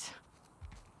 Please.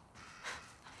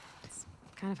 It's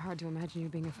kind of hard to imagine you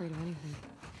being afraid of anything.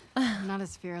 I'm not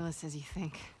as fearless as you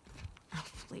think. Oh,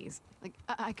 please. Like,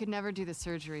 I could never do the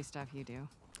surgery stuff you do.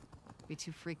 Be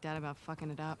too freaked out about fucking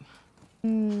it up.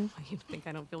 You think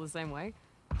I don't feel the same way?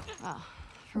 Well,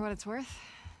 for what it's worth,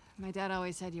 my dad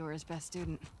always said you were his best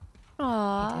student.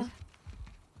 Aww.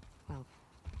 Well,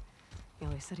 he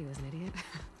always said he was an idiot.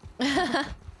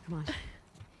 Come on.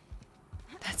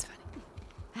 That's funny.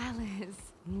 Alice.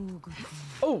 Ooh, good.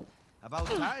 Oh. About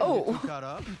time Oh. you caught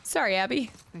up. Sorry, Abby.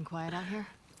 Been quiet out here?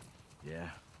 Yeah,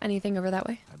 Anything over that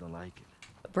way? I don't like it.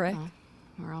 Brick. Oh,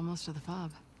 we're almost to the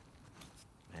fob.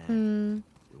 Man,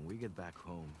 when we get back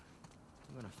home,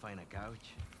 I'm gonna find a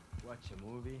couch, watch a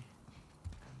movie, and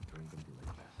drink until I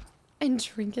pass out. And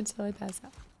drink until I pass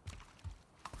out.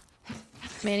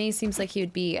 Manny seems like he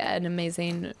would be an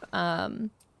amazing,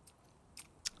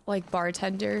 like,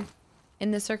 bartender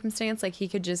in this circumstance. Like, he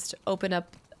could just open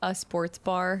up a sports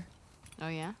bar. Oh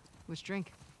yeah? Which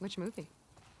drink? Which movie?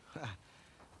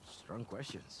 Strong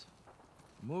questions.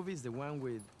 Movie's the one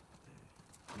with,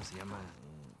 ¿cómo se llama?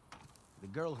 The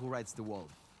girl who rides the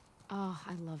wolf. Oh,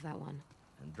 I love that one.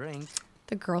 And drink.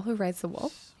 The girl who rides the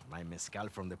wolf? My mezcal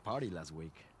from the party last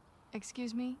week.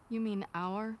 Excuse me? You mean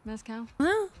our mezcal?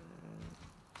 Huh?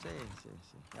 See.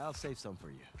 I'll save some for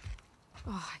you.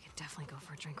 Oh, I could definitely go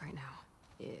for a drink right now.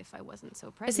 If I wasn't so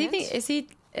Is pregnant. is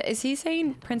he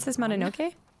saying Princess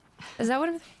Mononoke? Is that what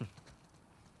I'm...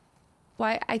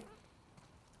 Why,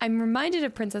 I'm reminded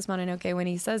of Princess Mononoke when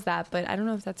he says that, but I don't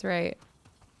know if that's right.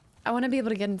 I want to be able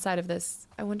to get inside of this.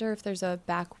 I wonder if there's a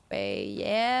back way.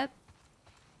 Yeah.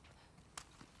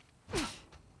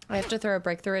 I have to throw a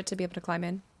brick through it to be able to climb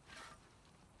in.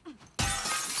 There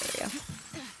we go.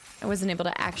 I wasn't able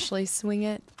to actually swing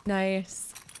it.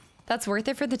 Nice. That's worth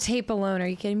it for the tape alone. Are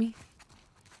you kidding me?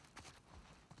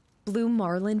 Blue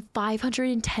marlin,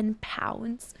 510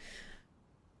 pounds.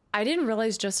 I didn't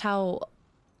realize just how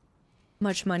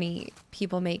much money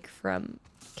people make from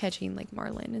catching like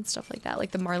marlin and stuff like that. Like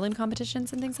the marlin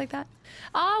competitions and things like that.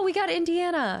 Oh, we got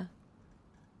Indiana.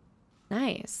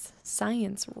 Nice.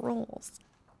 Science rolls.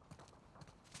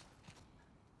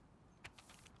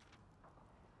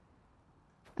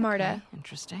 Marta. Okay,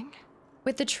 interesting.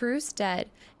 With the truce dead,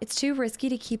 it's too risky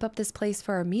to keep up this place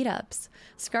for our meetups.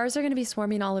 Scars are going to be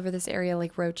swarming all over this area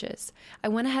like roaches. I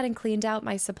went ahead and cleaned out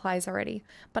my supplies already,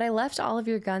 but I left all of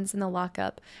your guns in the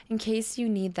lockup in case you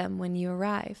need them when you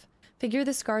arrive. Figure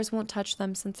the Scars won't touch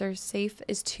them since their safe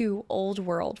is too old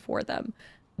world for them.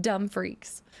 Dumb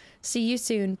freaks. See you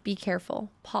soon. Be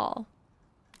careful. Paul.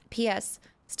 P.S.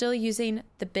 Still using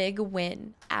the big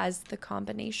win as the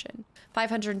combination.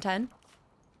 510?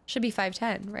 Should be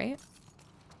 510, right?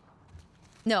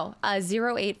 No,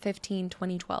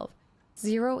 08-15-2012.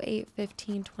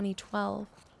 08-15-2012.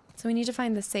 So we need to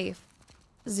find the safe.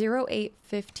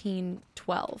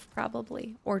 08-15-12,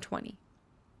 probably. Or 20.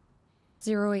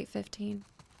 08-15.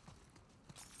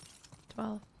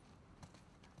 12.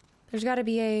 There's got to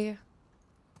be a...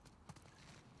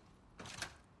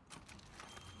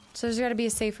 So there's got to be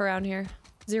a safe around here.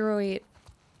 08.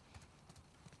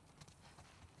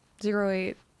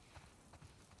 08.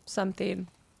 Something.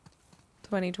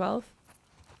 2012.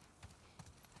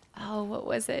 Oh, what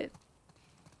was it?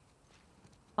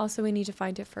 Also, we need to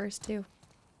find it first, too.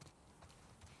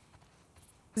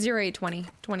 08-20.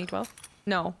 2012.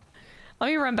 No. Let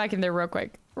me run back in there real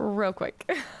quick. Real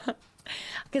quick.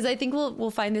 Because I think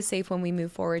we'll find the safe when we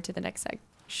move forward to the next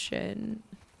section.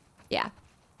 Yeah.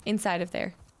 Inside of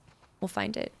there. We'll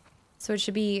find it. So it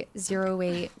should be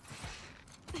 08...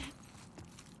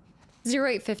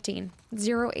 08-15.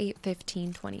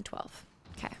 08-15, 2012.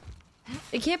 Okay.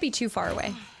 It can't be too far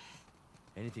away.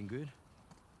 Anything good?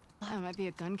 There might be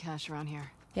a gun cache around here.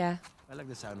 Yeah. I like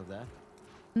the sound of that.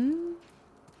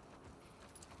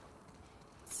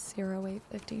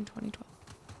 08-15, 2012.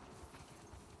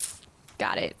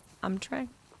 Got it. I'm trying.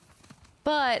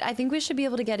 But I think we should be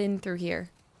able to get in through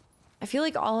here. I feel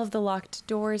like all of the locked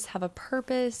doors have a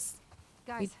purpose.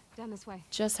 Guys, down this way.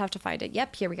 Just have to find it.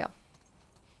 Yep, here we go.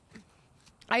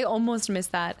 I almost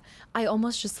missed that. I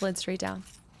almost just slid straight down.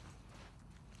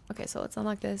 Okay, so let's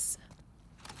unlock this.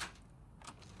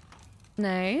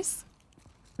 Nice.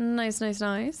 Nice, nice,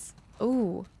 nice.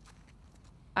 Ooh.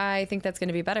 I think that's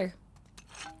gonna be better.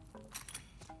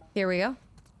 Here we go.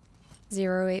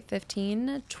 0, 8,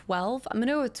 15, 12. I'm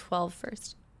gonna go with 12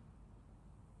 first.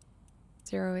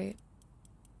 0, 8,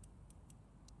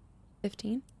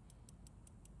 15,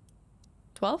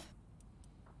 12.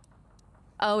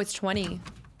 Oh, it's 20.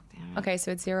 Okay,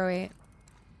 so it's 0, 8.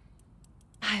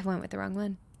 I went with the wrong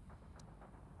one.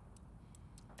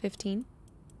 15.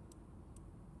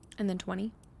 And then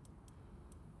 20.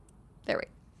 There we go.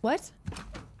 What?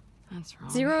 That's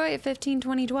wrong. 0, 8, 15,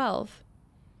 20, 12.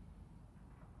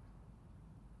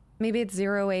 Maybe it's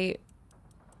 0, 8,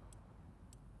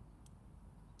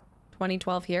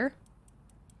 2012 here.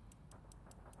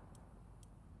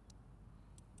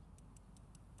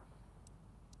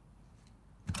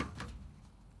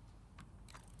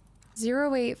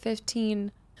 Zero, 8,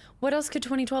 15. What else could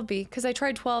 2012 be? Because I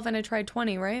tried 12 and I tried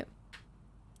 20, right?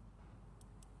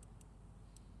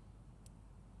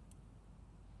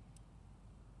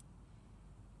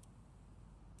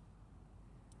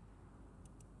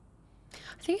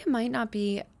 I think it might not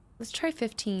be. Let's try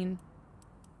 15.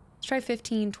 Let's try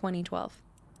 15, 2012.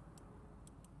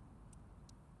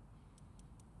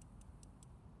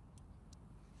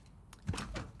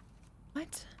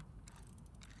 What?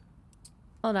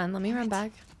 Hold on, let me run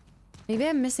back. Maybe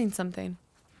I'm missing something.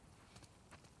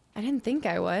 I didn't think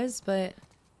I was, but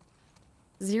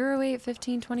 0, 8,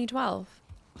 15, 2012.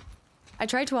 I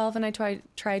tried 12 and I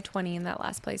tried 20 in that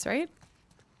last place, right?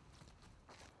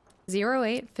 0,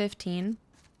 8, 15.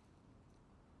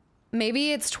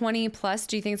 Maybe it's 20 plus.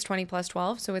 Do you think it's 20 plus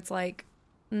 12? So it's like,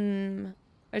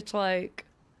 it's like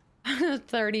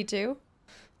 32.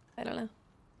 I don't know.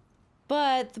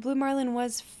 But the Blue Marlin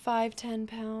was 510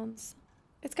 pounds.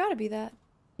 It's got to be that.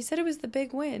 You said it was the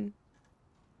big win.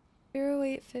 0,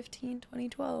 8, 15,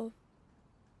 2012.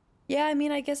 Yeah, I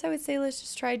mean, I guess I would say let's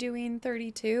just try doing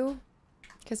 32.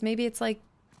 Because maybe it's like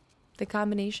the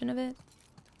combination of it.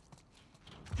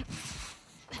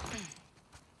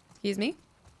 Excuse me?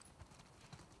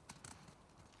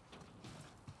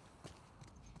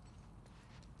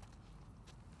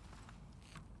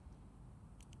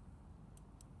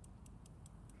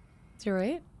 Zero,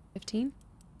 8, 15.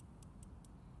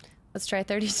 Let's try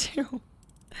 32. I'm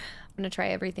gonna try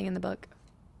everything in the book.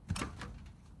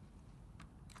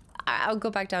 I'll go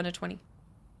back down to 20.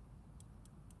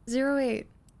 0, 8.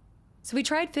 So we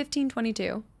tried 15,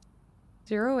 22.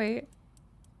 0, 8.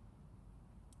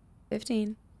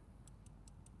 15.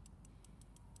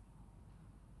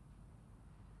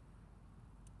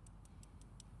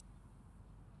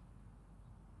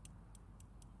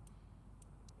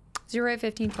 Zero, 8,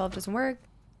 15, 12 doesn't work.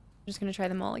 I'm just gonna try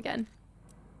them all again.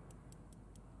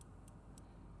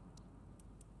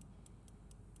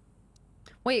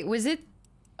 Wait, was it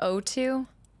O2?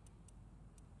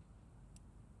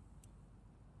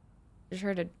 I just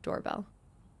heard a doorbell.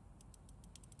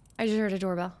 I just heard a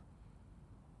doorbell.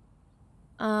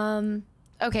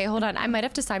 Okay, hold on. I might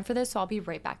have to sign for this, so I'll be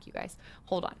right back, you guys.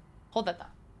 Hold on. Hold that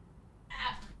thought.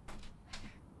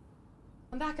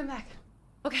 I'm back.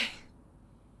 Okay.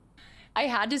 I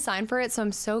had to sign for it, so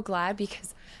I'm so glad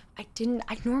because I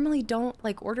normally don't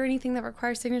like order anything that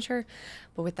requires signature,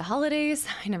 but with the holidays,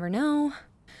 I never know.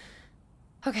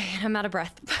 Okay, I'm out of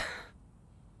breath.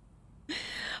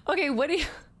 Okay, what do you...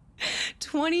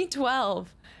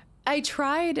 2012. I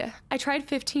tried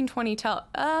 15,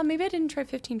 2012. Maybe I didn't try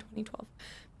 15, 2012.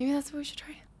 Maybe that's what we should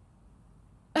try.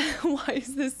 Why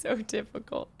is this so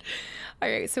difficult? All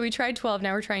right, so we tried 12,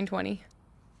 now we're trying 20.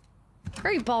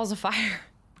 Great balls of fire.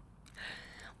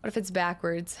 What if it's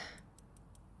backwards?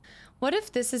 What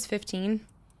if this is 15?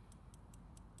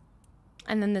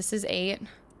 And then this is 8?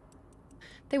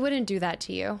 They wouldn't do that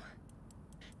to you.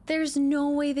 There's no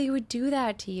way they would do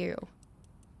that to you.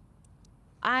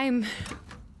 I'm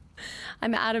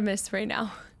out of miss right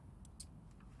now.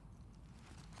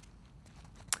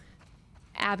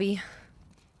 Abby.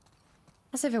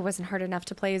 As if it wasn't hard enough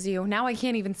to play as you. Now I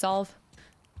can't even solve.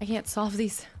 I can't solve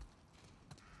these.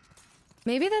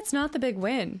 Maybe that's not the big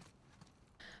win.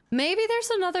 Maybe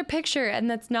there's another picture and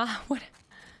that's not what...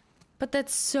 But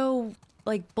that's so,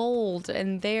 like, bold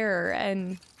and there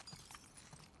and...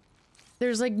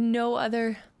 There's, like, no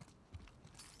other...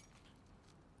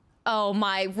 Oh,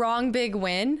 my wrong big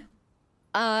win?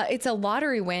 It's a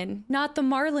lottery win, not the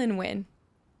Marlin win.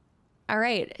 All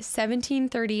right,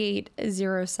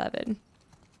 173807.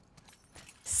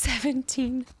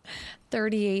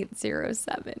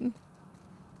 173807.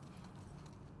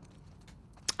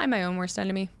 I'm my own worst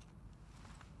enemy.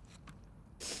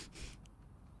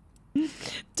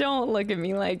 Don't look at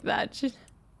me like that.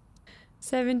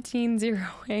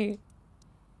 1708.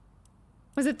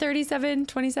 Was it 37?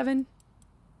 27?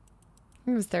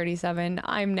 It was 37.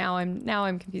 Now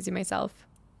I'm confusing myself.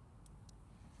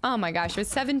 Oh my gosh, it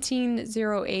was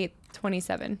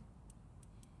 170827.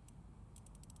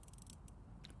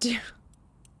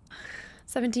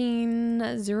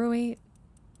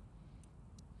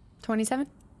 170827.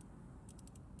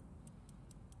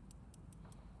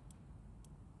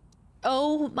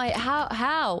 Oh my,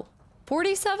 how?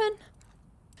 47?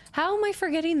 How am I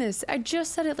forgetting this? I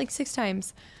just said it like 6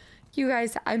 times. You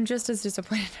guys, I'm just as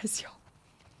disappointed as y'all.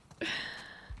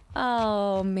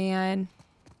 Oh man.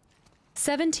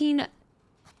 17.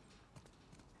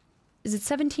 Is it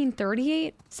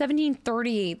 1738?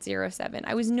 173807.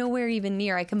 I was nowhere even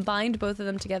near. I combined both of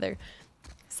them together.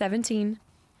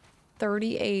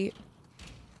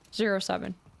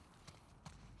 173807.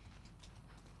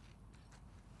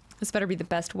 This better be the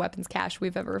best weapons cache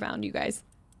we've ever found, you guys.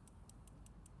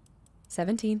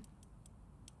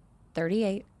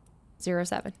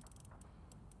 173807.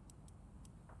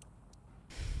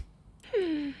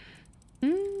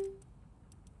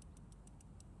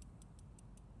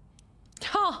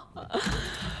 Oh,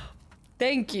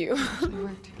 thank you.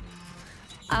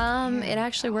 It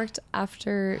actually worked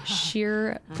after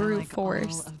sheer brute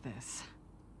force. All of this.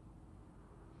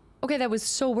 Okay, that was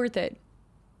so worth it.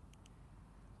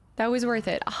 That was worth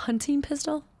it. A hunting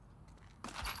pistol?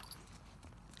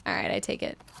 Alright, I take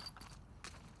it.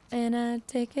 And I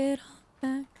take it all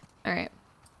back. Alright.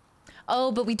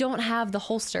 Oh, but we don't have the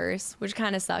holsters, which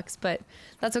kind of sucks, but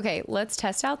that's okay. Let's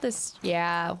test out this.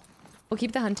 Yeah. We'll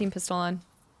keep the hunting pistol on.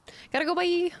 Gotta go,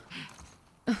 bye.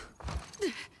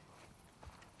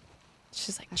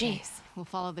 She's like, Okay, jeez. we'll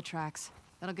follow the tracks.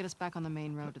 That'll get us back on the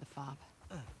main road to the fob.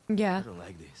 Yeah. I don't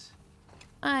like this.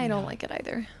 I don't like it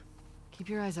either. Keep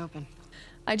your eyes open.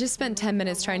 I just spent 10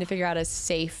 minutes trying to figure out a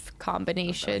safe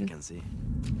combination. I can see.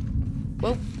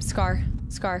 Whoa, Scar.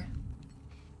 Scar.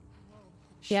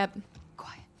 Yep.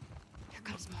 Quiet. Here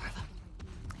comes more of them.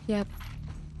 Yep.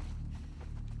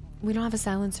 We don't have a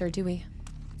silencer, do we?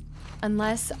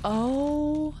 Unless,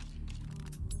 oh.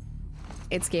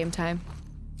 It's game time.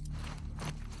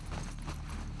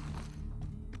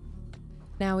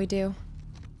 Now we do.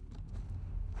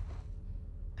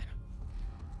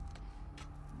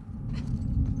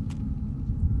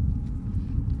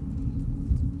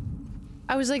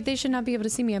 I was like, they should not be able to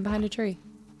see me. I'm behind a tree.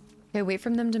 Okay, wait for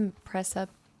them to press up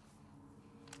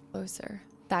closer.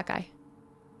 That guy.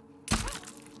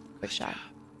 Quick shot.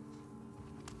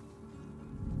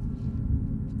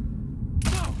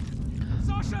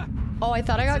 Oh, I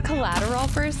thought I got collateral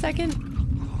for a second.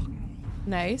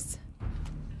 Nice.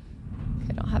 Okay,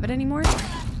 I don't have it anymore.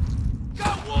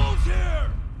 Got wolves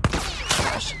here!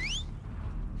 Gosh.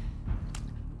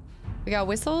 We got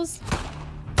whistles.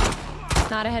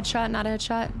 Not a headshot, not a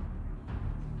headshot.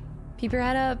 Keep your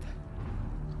head up.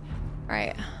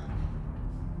 Alright.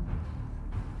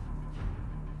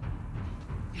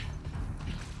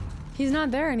 He's not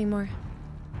there anymore.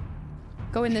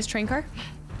 Go in this train car.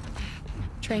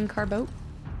 Train car boat.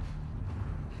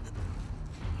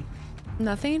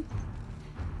 Nothing?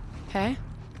 Okay.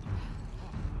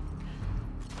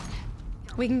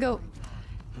 We can go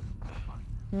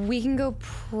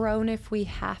prone if we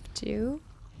have to.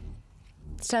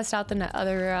 Let's test out the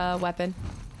other weapon.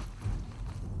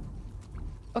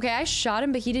 Okay, I shot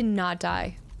him, but he did not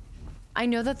die. I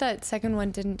know that that second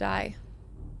one didn't die.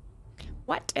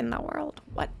 What in the world?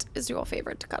 What is your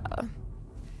favorite color?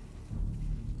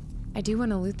 I do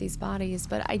want to loot these bodies,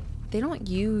 but they don't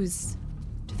use...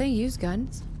 Do they use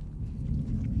guns?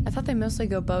 I thought they mostly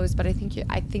go bows, but I think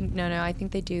no, I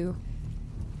think they do.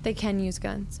 They can use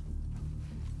guns.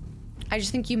 I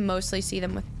just think you mostly see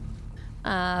them with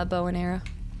bow and arrow.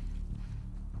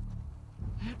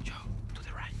 Joe, to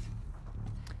the right.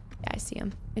 Yeah, I see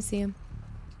him. I see him.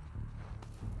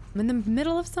 I'm in the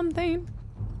middle of something.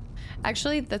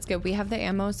 Actually, that's good. We have the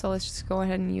ammo, so let's just go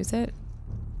ahead and use it.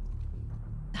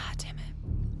 Ah, damn it.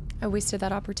 I wasted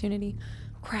that opportunity.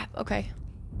 Crap. Okay.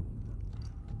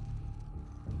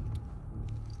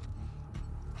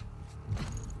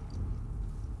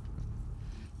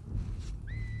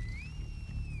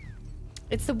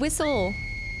 It's the whistle.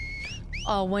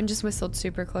 Oh, one just whistled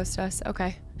super close to us.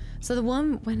 Okay. So the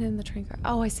one went in the train car.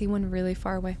 Oh, I see one really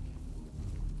far away.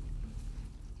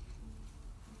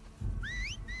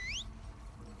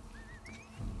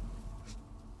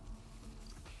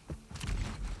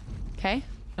 Okay. I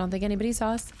don't think anybody saw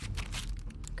us.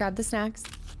 Grab the snacks.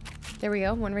 There we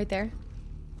go. One right there.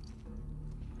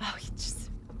 Oh, he just...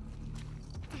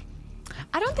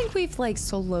 I don't think we've, like,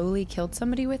 slowly killed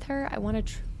somebody with her. I want to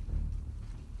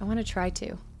try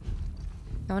to.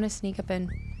 I want to sneak up in.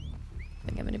 I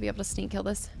think I'm going to be able to sneak kill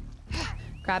this.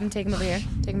 Grab him, take him over here.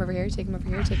 Take him over here, take him over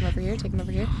here, take him over here, take him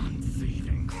over here.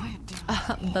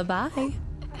 Bye-bye.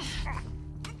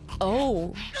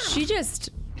 Oh, she just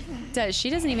does. She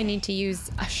doesn't even need to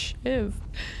use a shiv.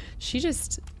 She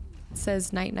just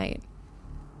says night night.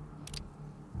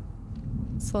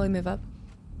 Slowly move up.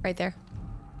 Right there.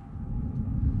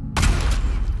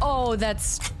 Oh,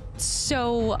 that's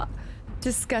so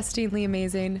disgustingly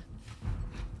amazing.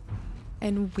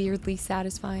 And weirdly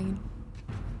satisfying.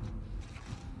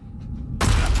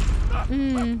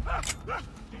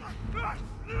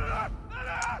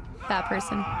 That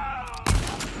person.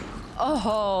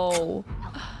 Oh.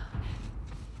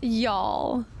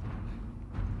 Y'all.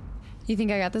 You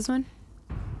think I got this one?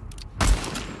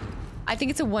 I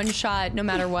think it's a one shot no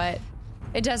matter what.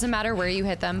 It doesn't matter where you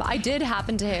hit them. I did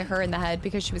happen to hit her in the head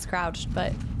because she was crouched,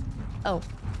 but... Oh.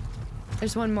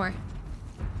 There's one more.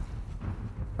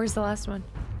 Where's the last one?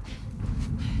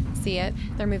 See it?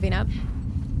 They're moving up.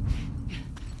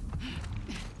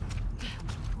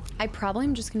 I probably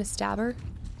am just gonna stab her.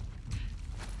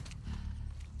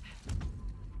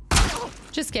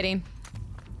 Just kidding.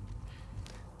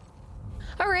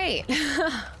 All right.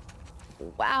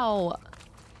 Wow.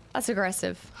 That's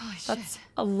aggressive. Holy shit. That's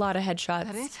a lot of headshots.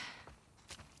 That it?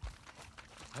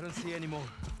 I don't see any more.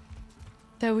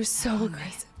 That was so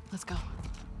aggressive. Let's go.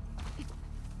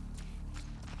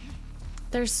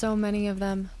 There's so many of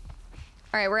them.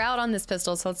 All right, we're out on this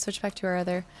pistol, so let's switch back to our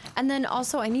other. And then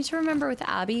also, I need to remember with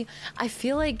Abby, I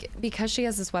feel like because she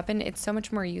has this weapon, it's so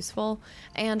much more useful,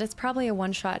 and it's probably a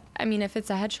one-shot. I mean, if it's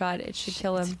a headshot, it should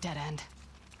kill him. It's a dead end.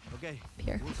 Okay,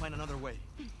 Here. we'll find another way.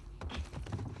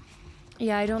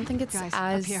 Yeah, I don't think it's Guys,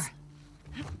 as... up here.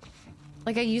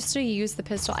 Like, I used to use the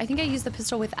pistol. I think I use the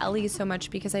pistol with Ellie so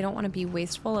much because I don't want to be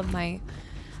wasteful of my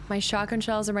shotgun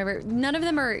shells or my... None of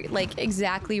them are, like,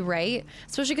 exactly right.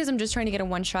 Especially because I'm just trying to get a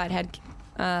one-shot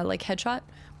headshot.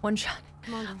 One shot.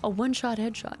 A one-shot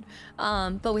headshot.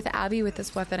 But with Abby, with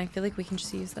this weapon, I feel like we can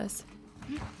just use this.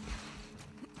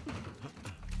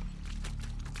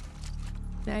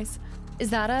 Nice. Is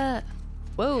that a...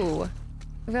 Whoa.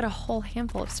 We've got a whole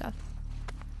handful of stuff.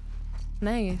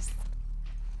 Nice.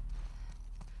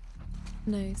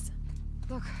 Nice.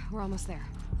 Look, we're almost there.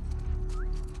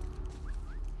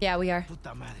 Yeah, we are.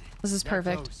 This is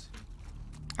perfect.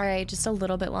 All right, just a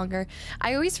little bit longer.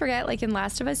 I always forget, like in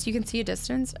Last of Us, you can see a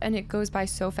distance and it goes by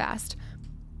so fast.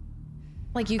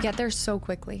 Like you get there so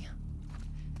quickly.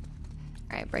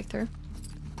 All right, breakthrough.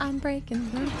 I'm breaking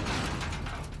through.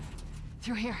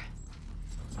 Through here.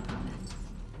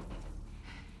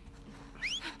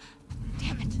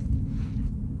 Damn it.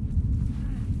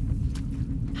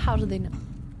 How do they know?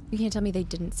 You can't tell me they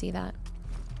didn't see that.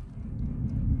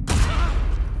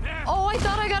 Oh, I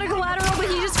thought I got a collateral, but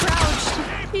he just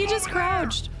crouched. He just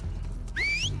crouched.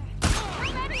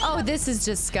 Oh, this is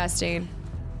disgusting.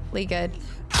 Good.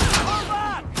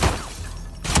 Ah,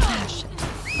 shit.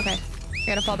 Okay, I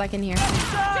gotta fall back in here.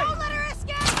 Don't let her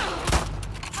escape!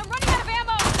 I'm running out of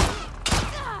ammo!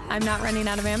 I'm not running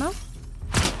out of ammo.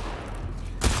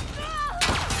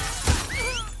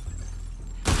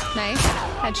 Nice.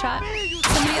 Headshot.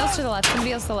 Somebody else to the left.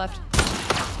 Somebody else to the left.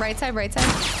 Right side, right side.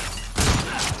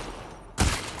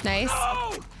 Nice.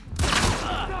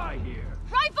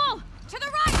 Rifle! To the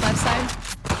right! Left side.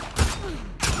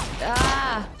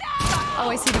 Ah! Oh,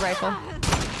 I see the rifle.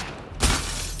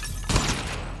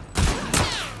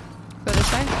 Go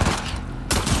this way.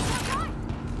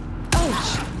 Oh,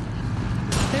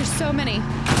 there's so many.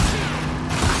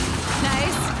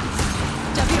 Nice.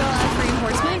 WLF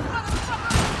reinforcement.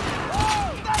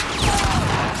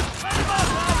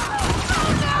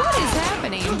 What is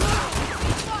happening?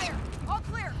 All clear! All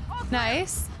clear!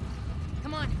 Nice.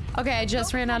 Come on. Okay, I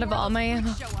just ran out of all my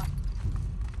ammo.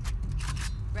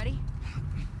 Ready?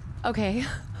 Okay.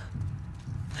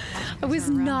 I was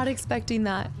not expecting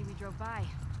that. We drove by.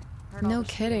 Heard all No the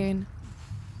kidding.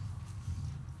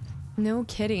 No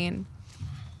kidding.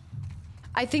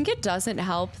 I think it doesn't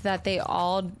help that they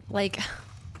all, like,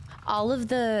 all of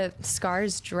the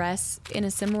scars dress in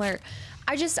a similar...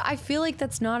 I feel like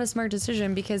that's not a smart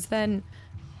decision because then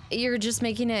you're just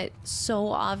making it so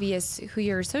obvious who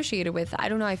you're associated with. I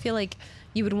don't know, I feel like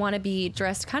you would want to be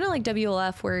dressed kind of like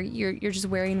WLF where you're just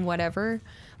wearing whatever.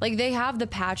 Like, they have the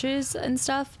patches and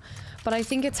stuff, but I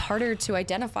think it's harder to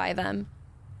identify them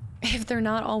if they're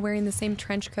not all wearing the same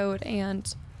trench coat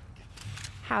and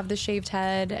have the shaved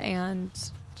head and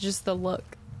just the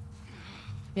look,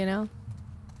 you know?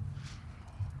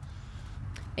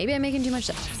 Maybe I'm making too much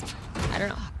sense. I don't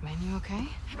know. Man, you okay?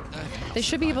 They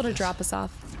should be able to drop us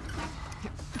off.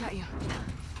 Here, got you.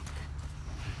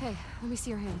 Hey, let me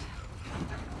see your hand.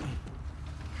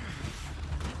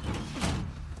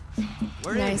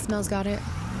 Nice, Mel's got it.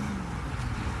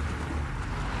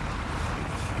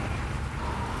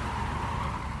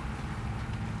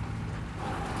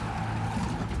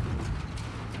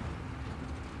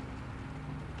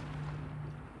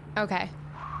 Okay.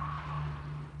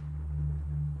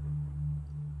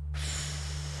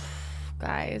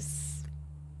 Guys.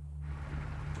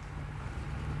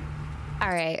 All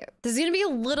right. This is going to be a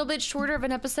little bit shorter of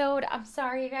an episode. I'm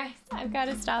sorry, you guys. I've got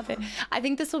to stop it. I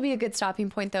think this will be a good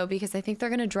stopping point, though, because I think they're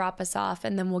going to drop us off,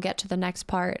 and then we'll get to the next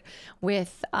part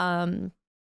with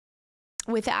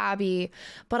Abby.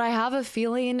 But I have a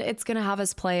feeling it's going to have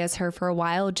us play as her for a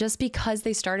while, just because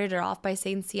they started it off by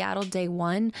saying Seattle day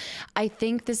one. I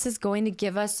think this is going to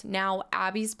give us now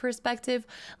Abby's perspective,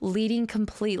 leading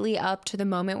completely up to the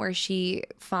moment where she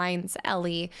finds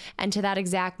Ellie and to that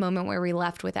exact moment where we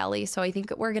left with Ellie. So I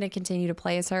think we're going to continue to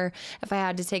play as her, if I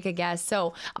had to take a guess.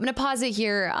 So I'm going to pause it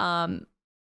here.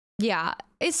 Yeah,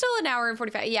 it's still an hour and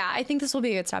 45. Yeah, I think this will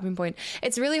be a good stopping point.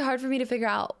 It's really hard for me to figure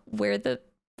out where the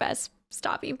best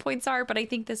stopping points are, but I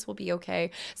think this will be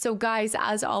okay. So guys,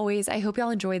 as always, I hope y'all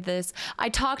enjoyed this. I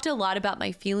talked a lot about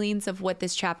my feelings of what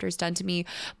this chapter's done to me,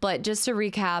 but just to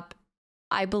recap,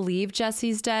 I believe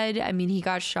Jesse's dead. I mean, he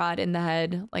got shot in the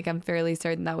head. Like, I'm fairly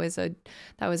certain that was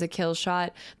a kill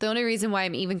shot. The only reason why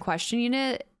I'm even questioning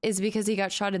it is because he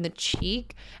got shot in the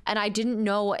cheek, and I didn't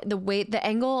know the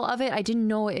angle of it. I didn't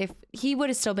know if he would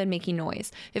have still been making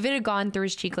noise. If it had gone through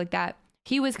his cheek like that,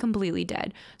 he was completely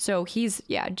dead. So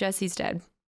Jesse's dead.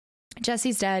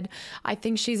 Jesse's dead. I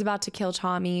think she's about to kill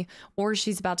Tommy, or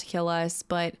she's about to kill us,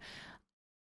 but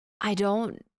I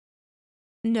don't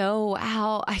know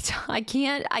how. I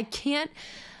can't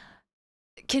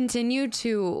continue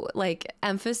to like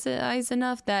emphasize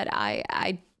enough that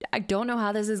I don't know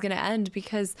how this is going to end,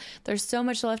 because there's so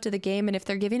much left of the game. And if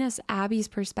they're giving us Abby's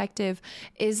perspective,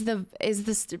 is the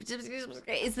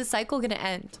cycle going to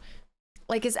end?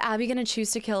 Like, is Abby going to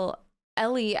choose to kill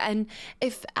Ellie? And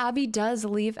if Abby does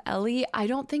leave Ellie, I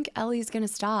don't think Ellie's going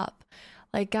to stop.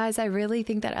 Like, guys, I really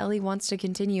think that Ellie wants to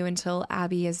continue until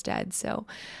Abby is dead. So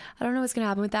I don't know what's going to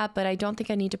happen with that, but I don't think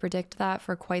I need to predict that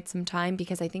for quite some time,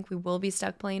 because I think we will be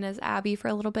stuck playing as Abby for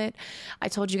a little bit. I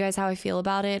told you guys how I feel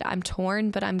about it. I'm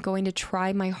torn, but I'm going to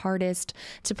try my hardest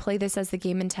to play this as the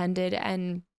game intended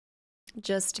and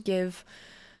just give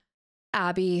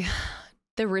Abby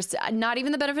not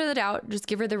even the benefit of the doubt, just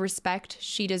give her the respect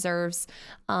she deserves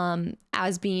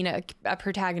as being a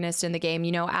protagonist in the game.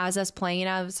 You know, as us playing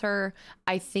as her,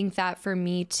 I think that for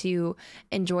me to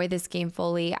enjoy this game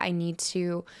fully, I need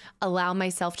to allow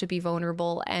myself to be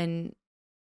vulnerable and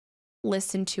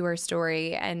listen to her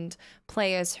story and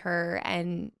play as her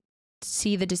and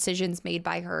see the decisions made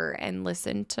by her and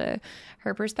listen to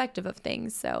her perspective of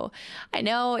things. So I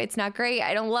know it's not great.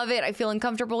 I don't love it. I feel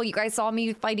uncomfortable. You guys saw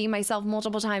me fighting myself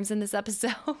multiple times in this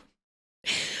episode.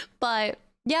 But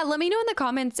yeah, let me know in the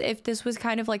comments if this was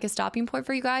kind of like a stopping point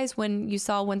for you guys when you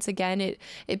saw once again it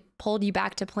pulled you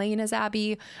back to playing as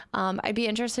Abby. I'd be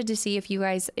interested to see if you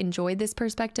guys enjoyed this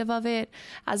perspective of it.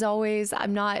 As always,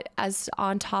 I'm not as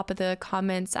on top of the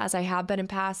comments as I have been in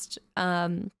past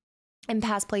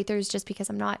playthroughs, just because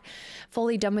I'm not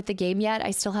fully done with the game yet.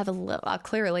 I still have a little,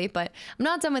 clearly, but I'm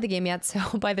not done with the game yet.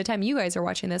 So by the time you guys are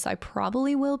watching this, I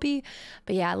probably will be.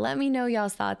 But yeah, let me know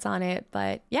y'all's thoughts on it.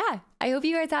 But yeah, I hope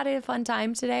you guys had a fun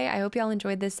time today. I hope y'all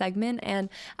enjoyed this segment, and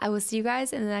I will see you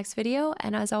guys in the next video.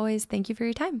 And as always, thank you for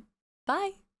your time.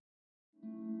 Bye.